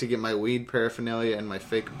love to get my weed paraphernalia and my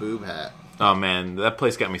fake boob hat. Oh man, that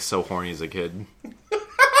place got me so horny as a kid.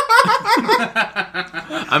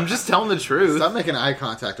 I'm just telling the truth. Stop making eye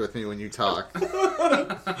contact with me when you talk.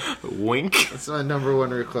 Wink. That's my number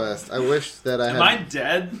 1 request. I wish that I had. Am I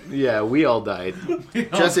dead? Yeah, we all died.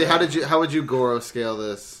 Jesse, how would you Goro scale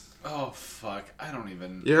this? Oh fuck! I don't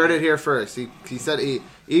even. You heard it here first. He said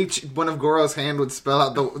each one of Goro's hand would spell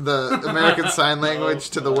out the American Sign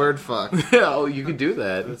Language to the word fuck. Oh, you could do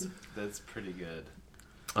that. That's pretty good.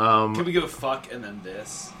 Can we go fuck and then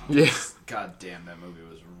this? Yeah. God damn, that movie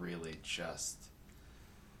was really just.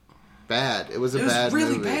 Bad. It was a It was bad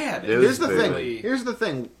really movie. bad. It was Here's the very- thing. Here's the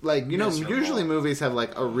thing. Like, you know, Miserable. usually movies have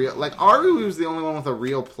like a real, like Aru was the only one with a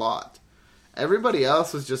real plot. Everybody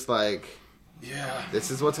else was just like, Yeah.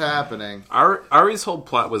 this is what's happening. Ari's whole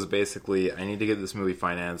plot was basically, I need to get this movie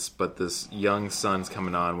financed, but this young son's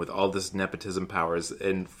coming on with all this nepotism powers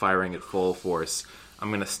and firing at full force. I'm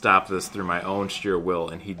going to stop this through my own sheer will,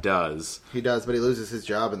 and he does. He does, but he loses his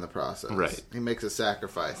job in the process. Right. He makes a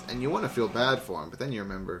sacrifice, and you want to feel bad for him, but then you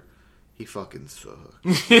remember, he fucking sucks.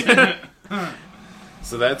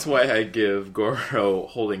 So that's why I give Goro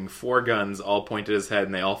holding 4 guns all pointed at his head,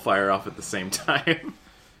 and they all fire off at the same time.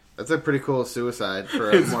 That's a pretty cool suicide for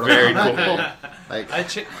a It's Mortal very Kombat cool. game. Like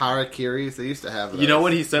harakiris, they used to have those. You know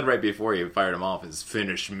what he said right before he fired him off is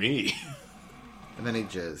 "Finish me." And then he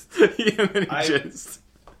jizzed. Yeah, and then he just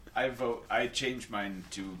I changed mine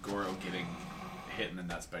to Goro getting hit in the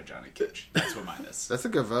nuts by Johnny Cage. That's what mine is. That's a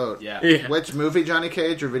good vote. Yeah. Yeah. Which movie Johnny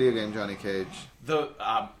Cage or video game Johnny Cage? The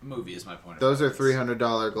movie is my point. Those are of reference.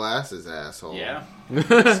 $300 glasses, asshole. Yeah.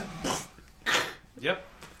 Yep.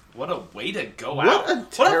 What a way to go What out. a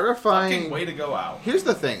terrifying- What a fucking way to go out. Here's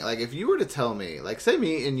the thing, like, if you were to tell me, like, say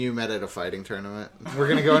me and you met at a fighting tournament, we're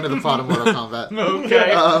gonna go into the plot of Mortal Kombat.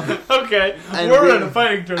 Okay. Okay. And We're we- in a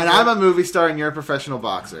fighting tournament. And I'm a movie star and you're a professional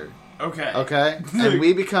boxer. Okay. Okay? And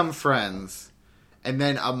we become friends. And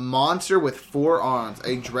then a monster with 4 arms,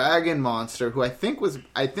 a dragon monster who I think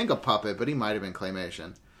a puppet, but he might have been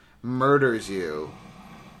claymation, murders you.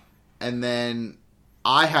 And then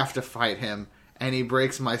I have to fight him, and he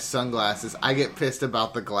breaks my sunglasses. I get pissed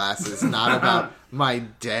about the glasses, not about my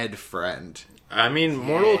dead friend. I mean,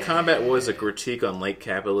 Mortal Kombat was a critique on late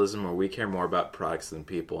capitalism where we care more about products than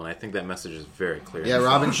people, and I think that message is very clear. Yeah,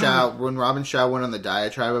 when Robin Shaw went on the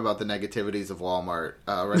diatribe about the negativities of Walmart,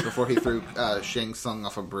 right before he threw Shang Tsung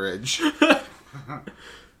off a bridge.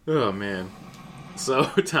 Oh, man. So,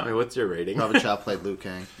 Tommy, what's your rating? Robin Shaw played Liu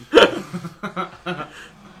Kang.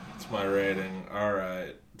 That's my rating.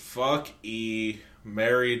 Alright. Fuck E.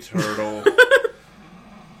 Marry Turtle.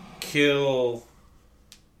 Kill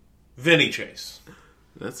Vinny Chase.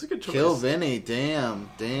 That's a good choice. Kill Vinny, damn.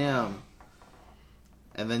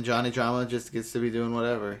 And then Johnny Drama just gets to be doing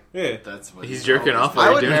whatever. Yeah. That's what He's jerking off I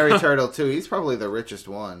while would doing marry Turtle too. He's probably the richest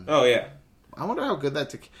one. Oh, yeah. I wonder how good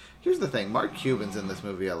that. Here's the thing: Mark Cuban's in this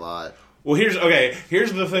movie a lot. Well, here's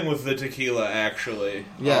the thing with the tequila, actually.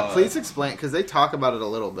 Yeah, please explain because they talk about it a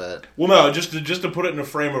little bit. Well, no, just to put it in a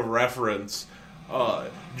frame of reference,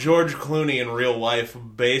 George Clooney in real life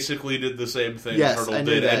basically did the same thing Yes, I Turtle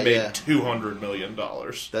knew did that, and made yeah. $200 million.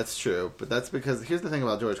 That's true, but that's because here's the thing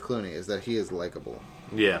about George Clooney is that he is likable.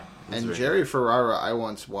 Yeah. And Jerry Ferrara, I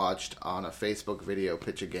once watched on a Facebook video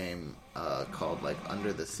pitch a game called like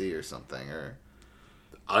Under the Sea or something, or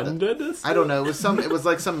Under this? I don't know. It was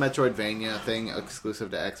like some Metroidvania thing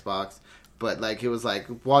exclusive to Xbox, but like it was like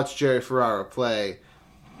watch Jerry Ferrara play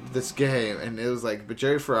this game, and it was like, but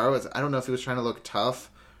Jerry Ferrara was, I don't know if he was trying to look tough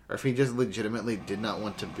or if he just legitimately did not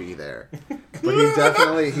want to be there. But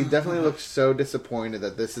he definitely looked so disappointed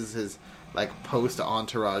that this is his like post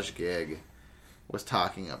Entourage gig. Was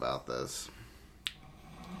talking about this.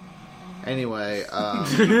 Anyway,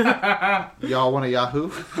 y'all want a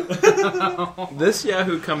Yahoo? This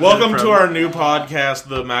Yahoo comes Welcome in to from- our new podcast.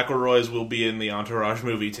 The McElroys will be in the Entourage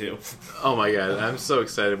movie too. Oh my god, I'm so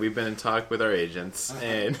excited. We've been in talk with our agents,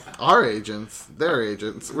 and Our agents. Their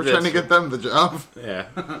agents. We're That's trying to get them the job. yeah.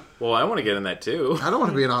 Well, I want to get in that too. I don't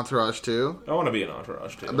want to be an Entourage too. I want to be in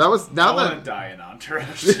Entourage too. That was I now want to that die in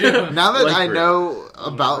Entourage too. now that Like I Brie. know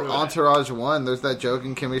about ruin it. Entourage 1, there's that joke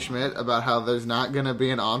in Kimmy Schmidt about how there's not going to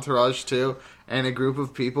be an Entourage 2 and a group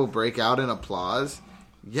of people break out in applause.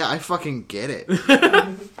 Yeah, I fucking get it.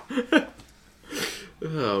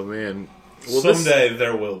 Oh man. Well, Someday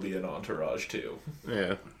there will be an Entourage too.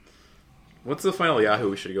 Yeah. What's the final Yahoo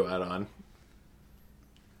we should go out on?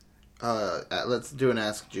 Let's do an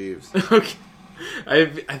Ask Jeeves. Okay. I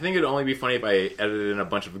think it'd only be funny if I edited in a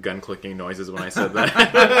bunch of gun clicking noises when I said that.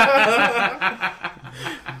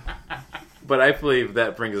 But I believe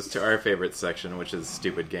that brings us to our favorite section, which is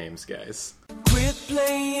stupid games, guys. Quit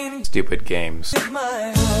playing Stupid games.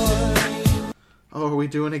 my heart. Oh, are we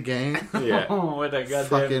doing a game? Yeah. Oh, what a goddamn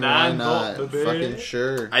Fucking why 9 not? volt, baby. Fucking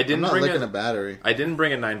sure. I didn't I'm not bring licking it- a battery. I didn't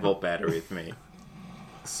bring a 9-volt battery with me.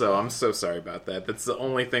 So I'm so sorry about that. That's the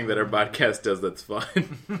only thing that our podcast does that's fun.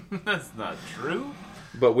 That's not true.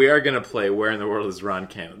 But we are going to play Where in the World is Ron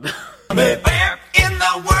Canada? Where in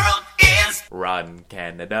the world is Ron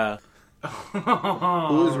Canada.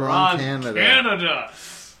 Who's Ron Canada? Canada.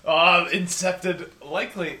 Incepted.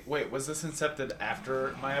 Likely. Wait, was this Incepted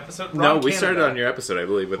after my episode? No, Ron we Canada. started on your episode, I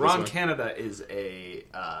believe, with this Ron one. Canada is a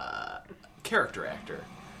character actor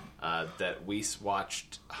that we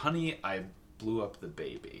watched. Honey, I Blew Up the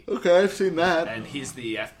Baby. Okay, I've seen that. And he's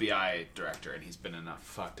the FBI director, and he's been in a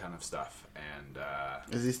fuck ton of stuff. And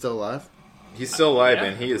Is he still alive? He's still alive, yeah,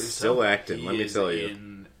 and he I is believe still so. acting, He let me is tell you.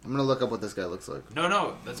 in- I'm gonna look up what this guy looks like.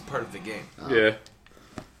 No, that's part of the game. Yeah.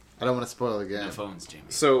 I don't want to spoil the game. No phones, Jamie.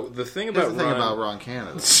 So the thing Here's about the thing Ron, about Ron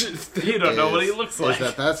Canada. You don't know what he looks like.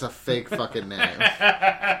 Is that's a fake fucking name.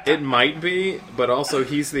 it might be, but also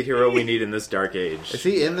he's the hero we need in this dark age. Is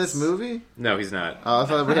he in this movie? No, he's not. Oh, I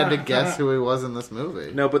thought we had to guess who he was in this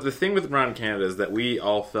movie. No, but the thing with Ron Canada is that we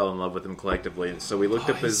all fell in love with him collectively, and so we looked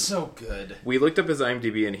up He's his so good. we looked up his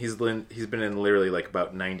IMDb, and he's been in literally like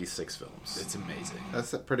about 96 films. It's amazing.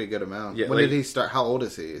 That's a pretty good amount. Yeah, when like- did he start? How old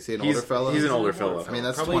is he? Is he an He's older fellow? He's an older fellow. I mean,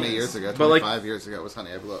 that's Probably 20 is. years ago. But, like, 25 years ago was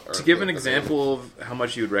Honey, I Blew. To give an example of how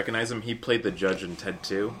much you would recognize him, he played the judge in Ted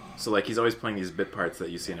 2. So like he's always playing these bit parts that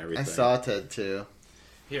you see in everything. I saw Ted too.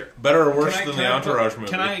 Here. Better or worse Can I- than can the I Entourage pull-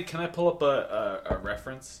 movie. Can I pull up a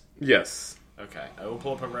reference? Yes. Okay, I will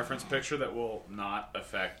pull up a reference picture that will not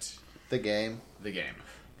affect The game. the game.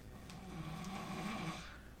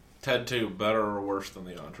 Ted 2, better or worse than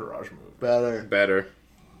the Entourage movie? Better.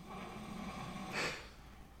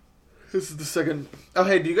 This is the second. Oh,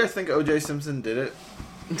 hey, do you guys think O.J. Simpson did it?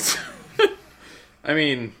 I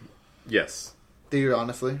mean, yes. Do you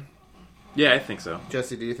honestly? Yeah, I think so.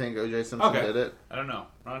 Jesse, do you think O.J. Simpson Okay. did it? I don't know.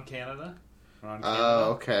 Ron Canada. Ron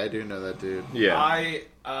Oh, okay, I do know that dude. Yeah. I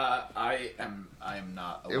am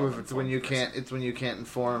not. It's when you can't. It's when you can't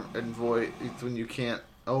inform and void. It's when you can't.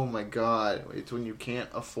 Oh my god! It's when you can't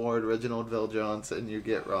afford Reginald VelJohnson and you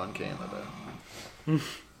get Ron Canada.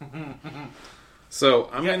 So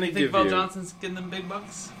I'm You gonna think give Val you. Johnson's getting them big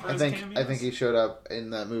bucks for his I cameos? think he showed up in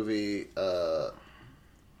that movie.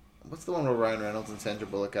 What's the one where Ryan Reynolds and Sandra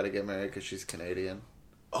Bullock got to get married because she's Canadian?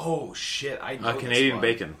 Oh shit! I know this Canadian one.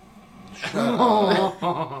 bacon.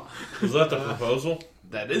 Was that the proposal?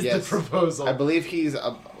 That is Yes. the proposal. I believe he's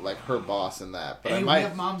like her boss in that. But Hey, I we might.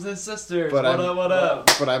 have moms and sisters. But what I'm- up? What up?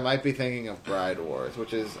 But I might be thinking of Bride Wars,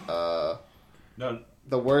 which is No,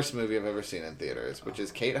 the worst movie I've ever seen in theaters, which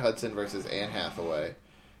is Kate Hudson versus Anne Hathaway,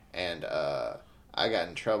 and I got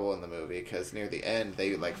in trouble in the movie because near the end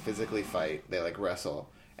they like physically fight, they like wrestle,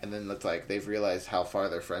 and then it's like they've realized how far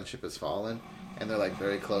their friendship has fallen, and they're like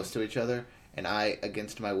very close to each other, and I,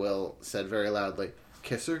 against my will, said very loudly,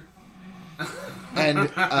 "Kiss her." And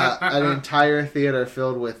an entire theater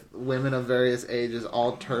filled with women of various ages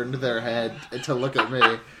all turned their head to look at me,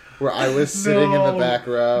 where I was sitting in the back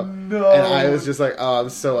row, and I was just like, "Oh, I'm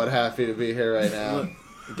so unhappy to be here right now."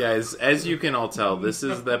 Guys, as you can all tell, this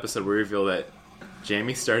is the episode where we reveal that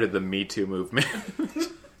Jamie started the Me Too movement.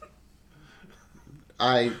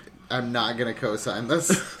 I'm not gonna co-sign this.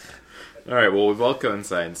 Alright, well, we've all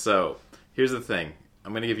coincided. So, here's the thing.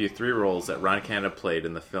 I'm going to give you 3 roles that Ron Canada played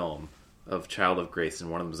in the film of Child of Grace,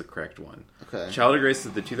 and one of them is the correct one. Okay. Child of Grace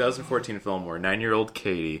is the 2014 film where 9-year-old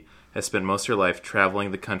Katie has spent most of her life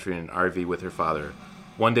traveling the country in an RV with her father.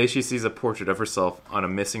 One day she sees a portrait of herself on a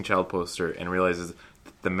missing child poster and realizes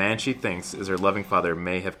that the man she thinks is her loving father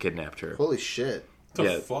may have kidnapped her. Holy shit! The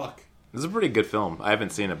Yeah. fuck? This is a pretty good film. I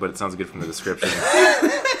haven't seen it, but it sounds good from the description.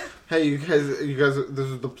 Hey, you guys, this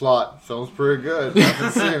is the plot. Sounds pretty good. I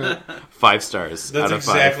haven't seen it. 5 stars That's out of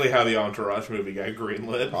 5. exactly how the Entourage movie got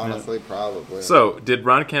greenlit. Honestly, probably. So, did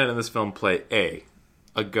Ron Canada in this film play A,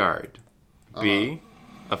 a guard, B,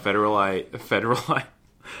 a federale, A federale.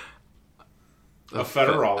 a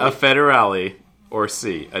federale, or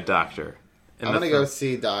C, a doctor? In I'm the gonna film- go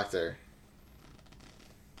see Doctor.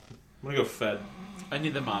 I'm gonna go Fed. I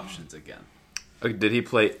need them options again. Did he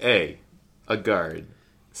play A, a guard,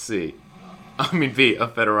 B, a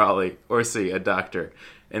federale, or C, a doctor?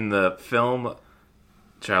 In the film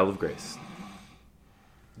Child of Grace.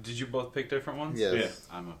 Did you both pick different ones? Yes.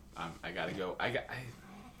 I gotta go. It doesn't matter.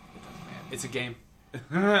 It's a game.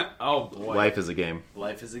 Oh boy. Life is a game.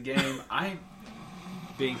 Life is a game. I'm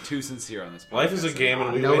being too sincere on this podcast. Life is a game,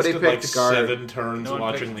 and we Nobody wasted like picked guard. 7 turns No one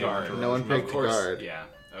watching picked the guard. Entourage. No one Of picked course. guard. Yeah.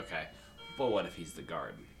 Okay. But what if he's the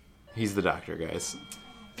guard? He's the doctor, guys.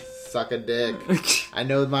 Suck a dick. I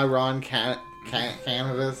know my Ron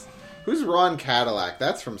Canada's. Who's Ron Cadillac?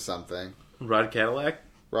 That's from something. Rod Cadillac?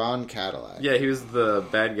 Ron Cadillac. Yeah, he was the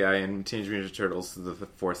bad guy in Teenage Mutant Ninja Turtles, the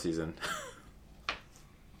 4th season.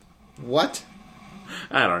 What?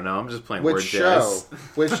 I don't know. I'm just playing Which word show? jazz.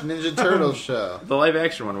 Which Ninja Turtles show? The live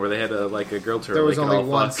action one where they had a girl turtle. There was they could only all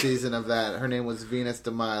one fuck. season of that. Her name was Venus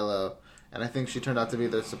de Milo, and I think she turned out to be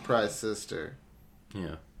their surprise sister.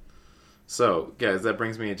 Yeah. So, guys, that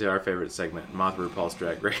brings me to our favorite segment, Moth RuPaul's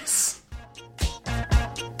Drag Race.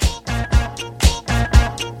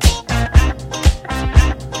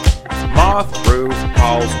 Moth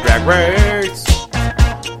RuPaul's Drag Race.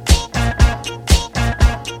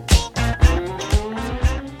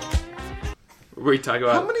 Where we talk How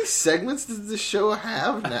about many segments does this show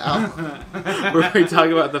have now? where we talk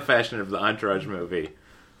about the fashion of the Entourage movie.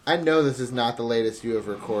 I know this is not the latest you have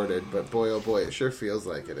recorded, but boy, oh boy, it sure feels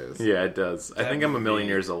like it is. Yeah, it does. I think I'm a million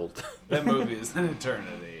movie- years old. That movie is an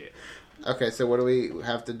eternity. Okay, so what do we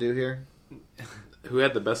have to do here? Who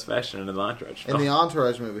had the best fashion in the Entourage? In the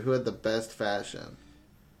Entourage movie, who had the best fashion?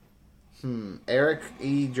 Eric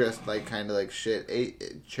E. dressed like kind of like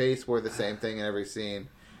shit. Chase wore the same thing in every scene.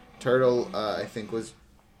 Turtle, I think, was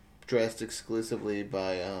dressed exclusively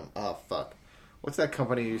by what's that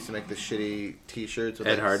company who used to make the shitty T-shirts? With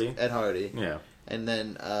Ed Hardy? Ed Hardy. Yeah. And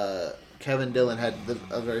then Kevin Dillon had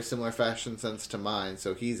a very similar fashion sense to mine,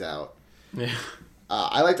 so he's out. Yeah.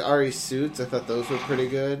 I liked Ari's suits. I thought those were pretty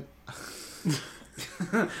good.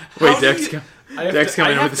 Wait, Dex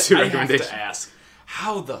coming in with the suit I have recommendation. to ask,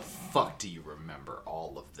 how the fuck do you remember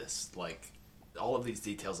all of this? Like, all of these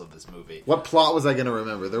details of this movie? What plot was I going to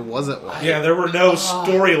remember? There wasn't one. Yeah, there were no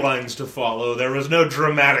storylines to follow. There was no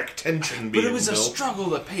dramatic tension being But it was a built. struggle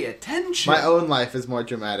to pay attention. My own life is more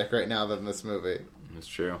dramatic right now than this movie. That's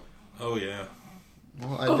true. Oh, yeah.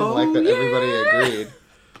 Well, I didn't like that everybody agreed.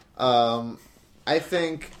 I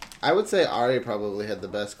think I would say Ari probably had the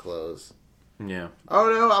best clothes. Yeah. Oh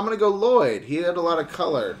no, I'm gonna go Lloyd. He had a lot of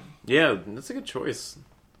color. Yeah, that's a good choice.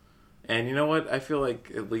 And you know what? I feel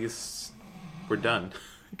like at least we're done.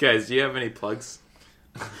 Guys, do you have any plugs?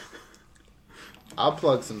 I'll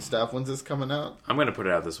plug some stuff. When's this coming out? I'm going to put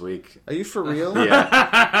it out this week. Are you for real?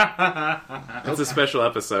 Yeah. It's a special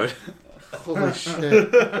episode. Holy shit.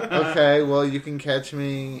 Okay, well you can catch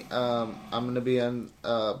me. I'm gonna be in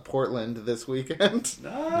Portland this weekend.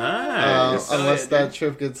 Nice. Unless that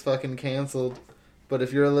trip gets fucking canceled. But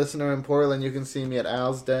if you're a listener in Portland, you can see me at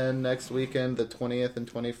Al's Den next weekend, the 20th and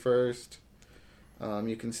 21st.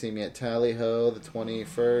 You can see me at Tally Ho the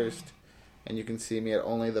 21st. And you can see me at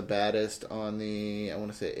Only the Baddest on the, I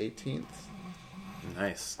want to say 18th.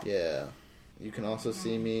 Nice. Yeah. You can also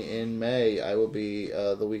see me in May. I will be,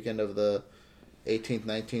 the weekend of the 18th,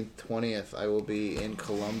 19th, 20th, I will be in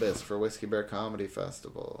Columbus for Whiskey Bear Comedy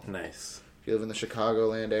Festival. Nice. If you live in the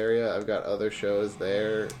Chicagoland area, I've got other shows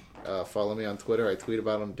there. Follow me on Twitter. I tweet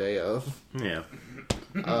about them day of. Yeah.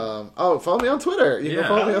 Follow me on Twitter. You Yeah. can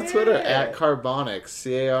follow me on Twitter at Carbonics.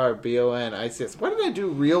 CARBONICS. Why did I do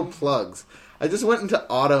real plugs? I just went into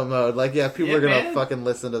auto mode. Like, yeah, people Yeah, are going to man. fucking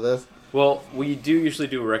listen to this. Well, we do usually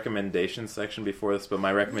do a recommendation section before this, but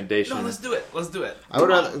my recommendation... No, let's do it. Let's do it. I would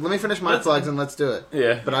Come rather, on. let me finish my plugs and let's do it.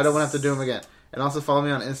 Yeah. But I don't want to have to do them again. And also follow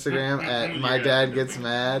me on Instagram at My Dad Gets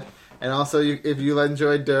Mad. And also, if you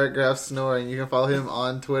enjoyed Derek Graff snoring, you can follow him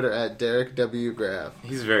on Twitter at Derek W. Graff.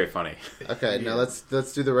 He's very funny. Okay, now let's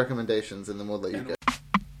do the recommendations and then we'll let you go.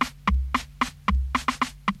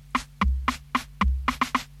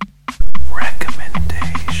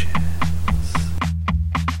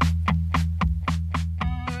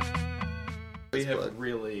 We have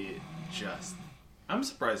really just... I'm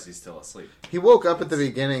surprised he's still asleep. He woke up at the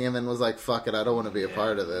beginning and then was like, fuck it, I don't want to be a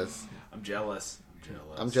part of this. I'm jealous.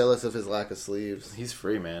 I'm jealous of his lack of sleeves. He's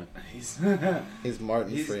free, man. He's He's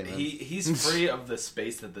Martin he's, Freeman. he's free of the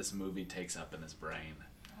space that this movie takes up in his brain.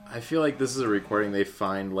 I feel like this is a recording they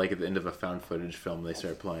find, like, at the end of a found footage film they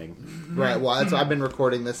start playing. Right, well, that's, I've been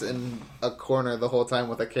recording this in a corner the whole time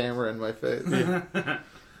with a camera in my face.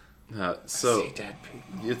 So,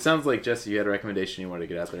 it sounds like, Jesse, you had a recommendation you wanted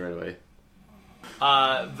to get out there right away.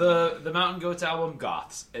 The Mountain Goats album,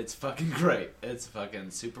 Goths. It's fucking great. It's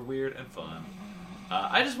fucking super weird and fun.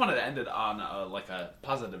 I just wanted to end it on like a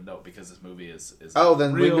positive note because this movie is Oh,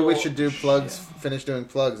 then maybe real we should do plugs, shit. finish doing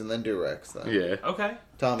plugs, and then do Rex, then. Yeah. Okay.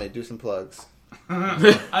 Tommy, do some plugs.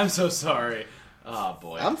 I'm so sorry. Oh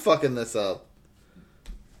boy. I'm fucking this up.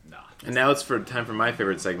 Nah. And now it's time for my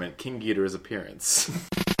favorite segment, King Ghidorah's appearance.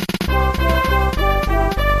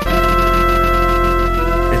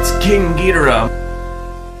 It's King Ghidorah.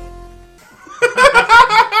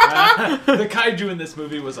 The kaiju in this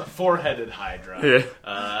movie was a four-headed Hydra. Yeah.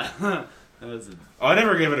 That was a... Oh, I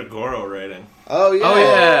never gave it a Goro rating. Oh, yeah. Oh,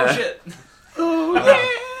 yeah. Oh shit.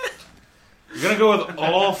 You're gonna go with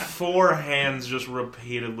all four hands just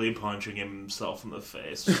repeatedly punching himself in the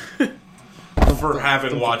face. For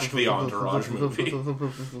having watched the Entourage movie.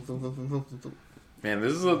 Man,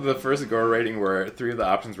 this is the first gore rating where 3 of the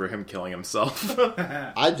options were him killing himself.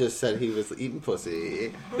 I just said he was eating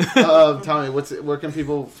pussy. Tommy, where can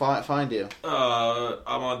people find you?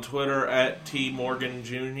 I'm on Twitter at TMorgan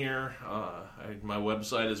Jr. My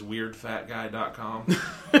website is weirdfatguy.com.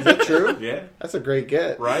 Is that true? Yeah. That's a great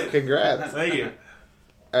get. Right? Congrats. Thank you.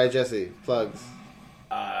 All right, Jesse, plugs.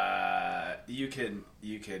 You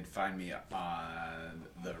can find me on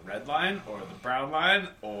the Red Line or the Brown Line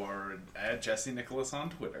or at Jesse Nicholas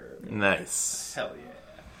on Twitter. Nice. Hell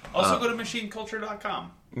yeah. Also, go to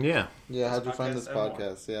machineculture.com. Yeah. Yeah, how'd you find podcast this and more.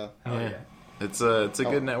 podcast? Yeah. Hell yeah. It's a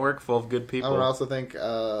good network full of good I people. would also thank,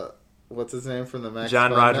 what's his name from the Max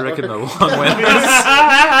John Fun Roderick and the Network? Long Winters.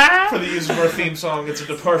 For the use of our theme song, it's a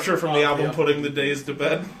departure from the album Putting the Days to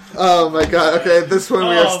Bed. Oh my god, okay, at this point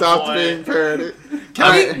we have Oh, stopped boy. being parody.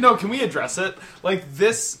 Can we address it? Like,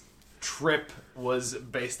 this trip was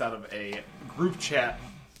based out of a group chat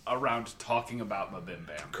around talking about Mabim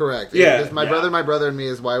Bam. Correct. Yeah, Because my brother, and me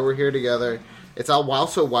is why we're here together. It's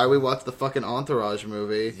also why we watched the fucking Entourage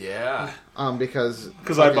movie. Yeah. Because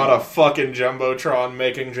I bought a fucking Jumbotron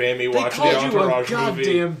making Jamie They watch the called you a Entourage movie.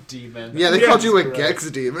 goddamn demon. Yeah, they called you a Gex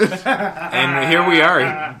demon. And here we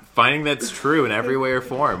are, finding that's true in every way or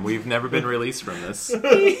form. We've never been released from this.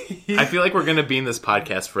 I feel like we're going to be in this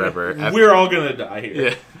podcast forever. We're all gonna die here.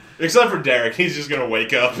 Yeah. Except for Derek. He's just gonna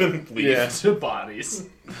wake up and leave. Yeah. To bodies.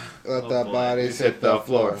 Let the bodies hit the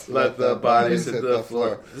floor. Let the bodies hit the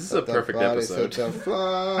floor. This is a Let the perfect bodies episode. hit the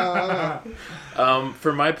floor.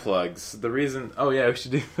 For my plugs, the reason... Oh, yeah, we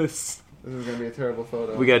should do this. This is gonna be a terrible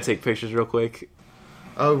photo. We got to take pictures real quick.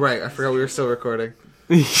 Oh right, I forgot we were still recording.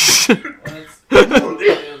 Why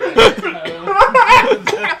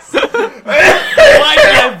did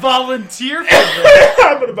I volunteer for this?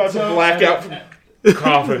 I'm about to black out from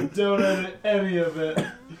coughing. Don't edit any of it.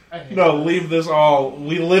 No, leave this all.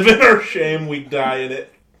 We live in our shame, we die in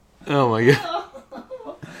it. Oh, my God.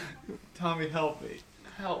 Tommy, help me.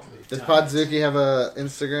 Help me. Does Podzuki have a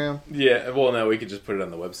Instagram? Yeah, well, no, we could just put it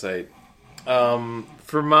on the website.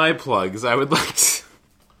 For my plugs, I would like to...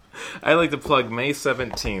 I'd like to plug May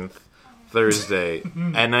 17th, Thursday,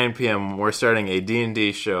 at 9 p.m. We're starting a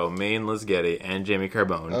D&D show, me and Liz Getty and Jamie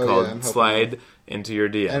Carbone, Oh, called yeah, I'm helping Slide Into Your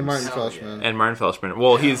DMs. And Martin Felshman. And Martin Felshman.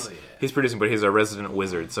 Well, he's producing, but he's our resident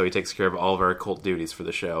wizard, so he takes care of all of our occult duties for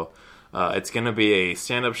the show. It's going to be a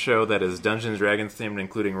stand-up show that is Dungeons & Dragons themed,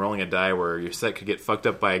 including rolling a die where your set could get fucked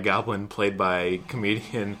up by a goblin played by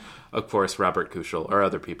comedian, of course, Robert Kushel, or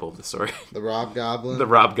other people of the story. The Rob Goblin. The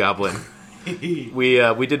Rob Goblin.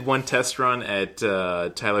 We did one test run at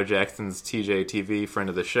Tyler Jackson's TJ TV, friend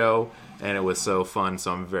of the show, and it was so fun,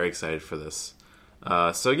 so I'm very excited for this.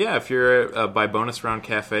 So yeah, if you're by Bonus Round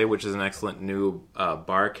Cafe, which is an excellent new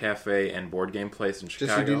bar, cafe, and board game place in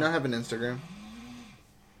Chicago. Just you do not have an Instagram?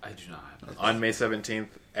 I do not have that. On May 17th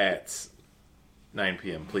at 9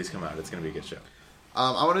 p.m. Please come out. It's going to be a good show.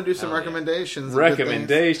 I want to do some Hell yeah. recommendations. of good things.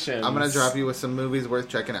 Recommendations. I'm going to drop you with some movies worth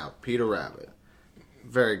checking out. Peter Rabbit.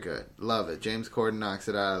 Very good. Love it. James Corden knocks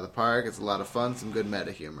it out of the park. It's a lot of fun. Some good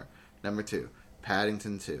meta humor. Number 2,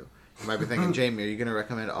 Paddington 2. You might be thinking, Jamie, are you going to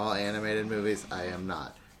recommend all animated movies? I am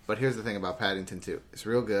not. But here's the thing about Paddington 2. It's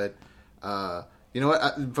real good. You know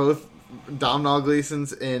what? Both Domhnall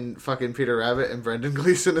Gleeson's in fucking Peter Rabbit and Brendan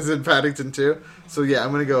Gleeson is in Paddington 2. So yeah,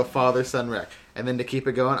 I'm going to go father-son wreck. And then to keep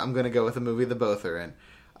it going, I'm going to go with a movie the both are in.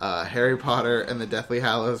 Harry Potter and the Deathly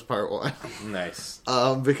Hallows Part 1. Nice.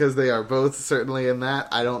 Because they are both certainly in that.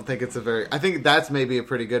 I don't think it's I think that's maybe a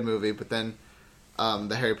pretty good movie, but then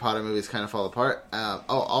the Harry Potter movies kind of fall apart.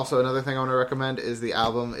 Also another thing I want to recommend is the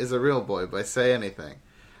album Is a Real Boy by Say Anything.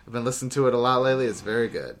 I've been listening to it a lot lately. It's very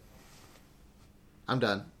good. I'm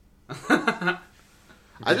done. I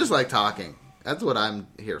just like talking. That's what I'm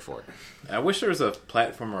here for. I wish there was a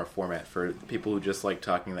platform or a format for people who just like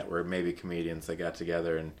talking that were maybe comedians that got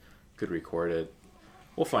together and could record it.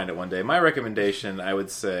 We'll find it one day. My recommendation, I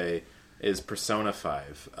would say, is Persona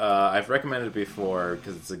 5. I've recommended it before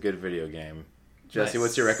because it's a good video game. Jesse, Nice.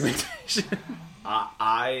 what's your recommendation?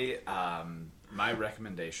 My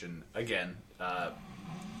recommendation again,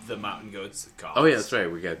 the Mountain Goats Cause. Oh yeah, that's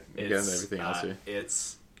right. We got into It's, everything else here.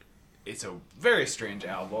 It's a very strange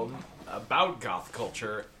album about goth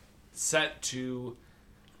culture, set to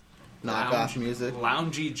Not goth music.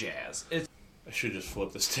 loungy jazz. It's I should just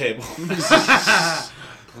flip this table.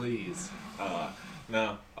 please.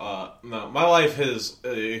 No. My life has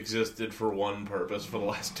existed for one purpose for the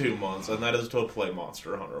last 2 months, and that is to play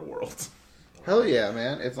Monster Hunter World. Hell yeah,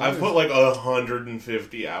 man. It's I've put like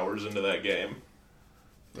 150 hours into that game.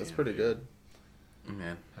 That's pretty good.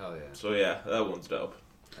 Man. Hell yeah. So yeah, that one's dope.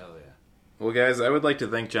 Hell yeah. Well, guys, I would like to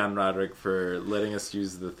thank John Roderick for letting us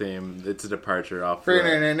use the theme. It's a departure off.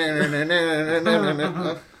 I'm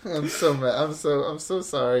so mad. I'm so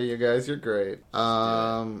sorry, you guys. You're great.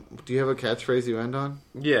 Do you have a catchphrase you end on?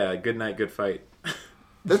 Yeah, good night, good fight.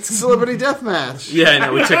 That's Celebrity Deathmatch. Yeah, I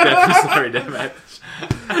know. We took that from Story Deathmatch.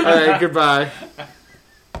 All right, goodbye.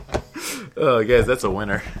 Oh, guys, that's a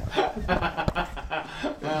winner.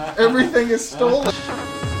 Everything is stolen.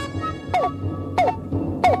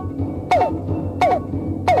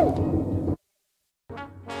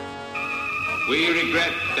 We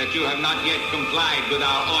regret that that you have not yet complied with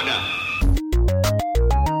our order.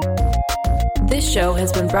 This show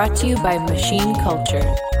has been brought to you by Machine Culture.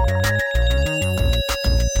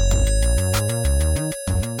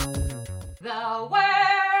 The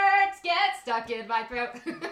words get stuck in my throat.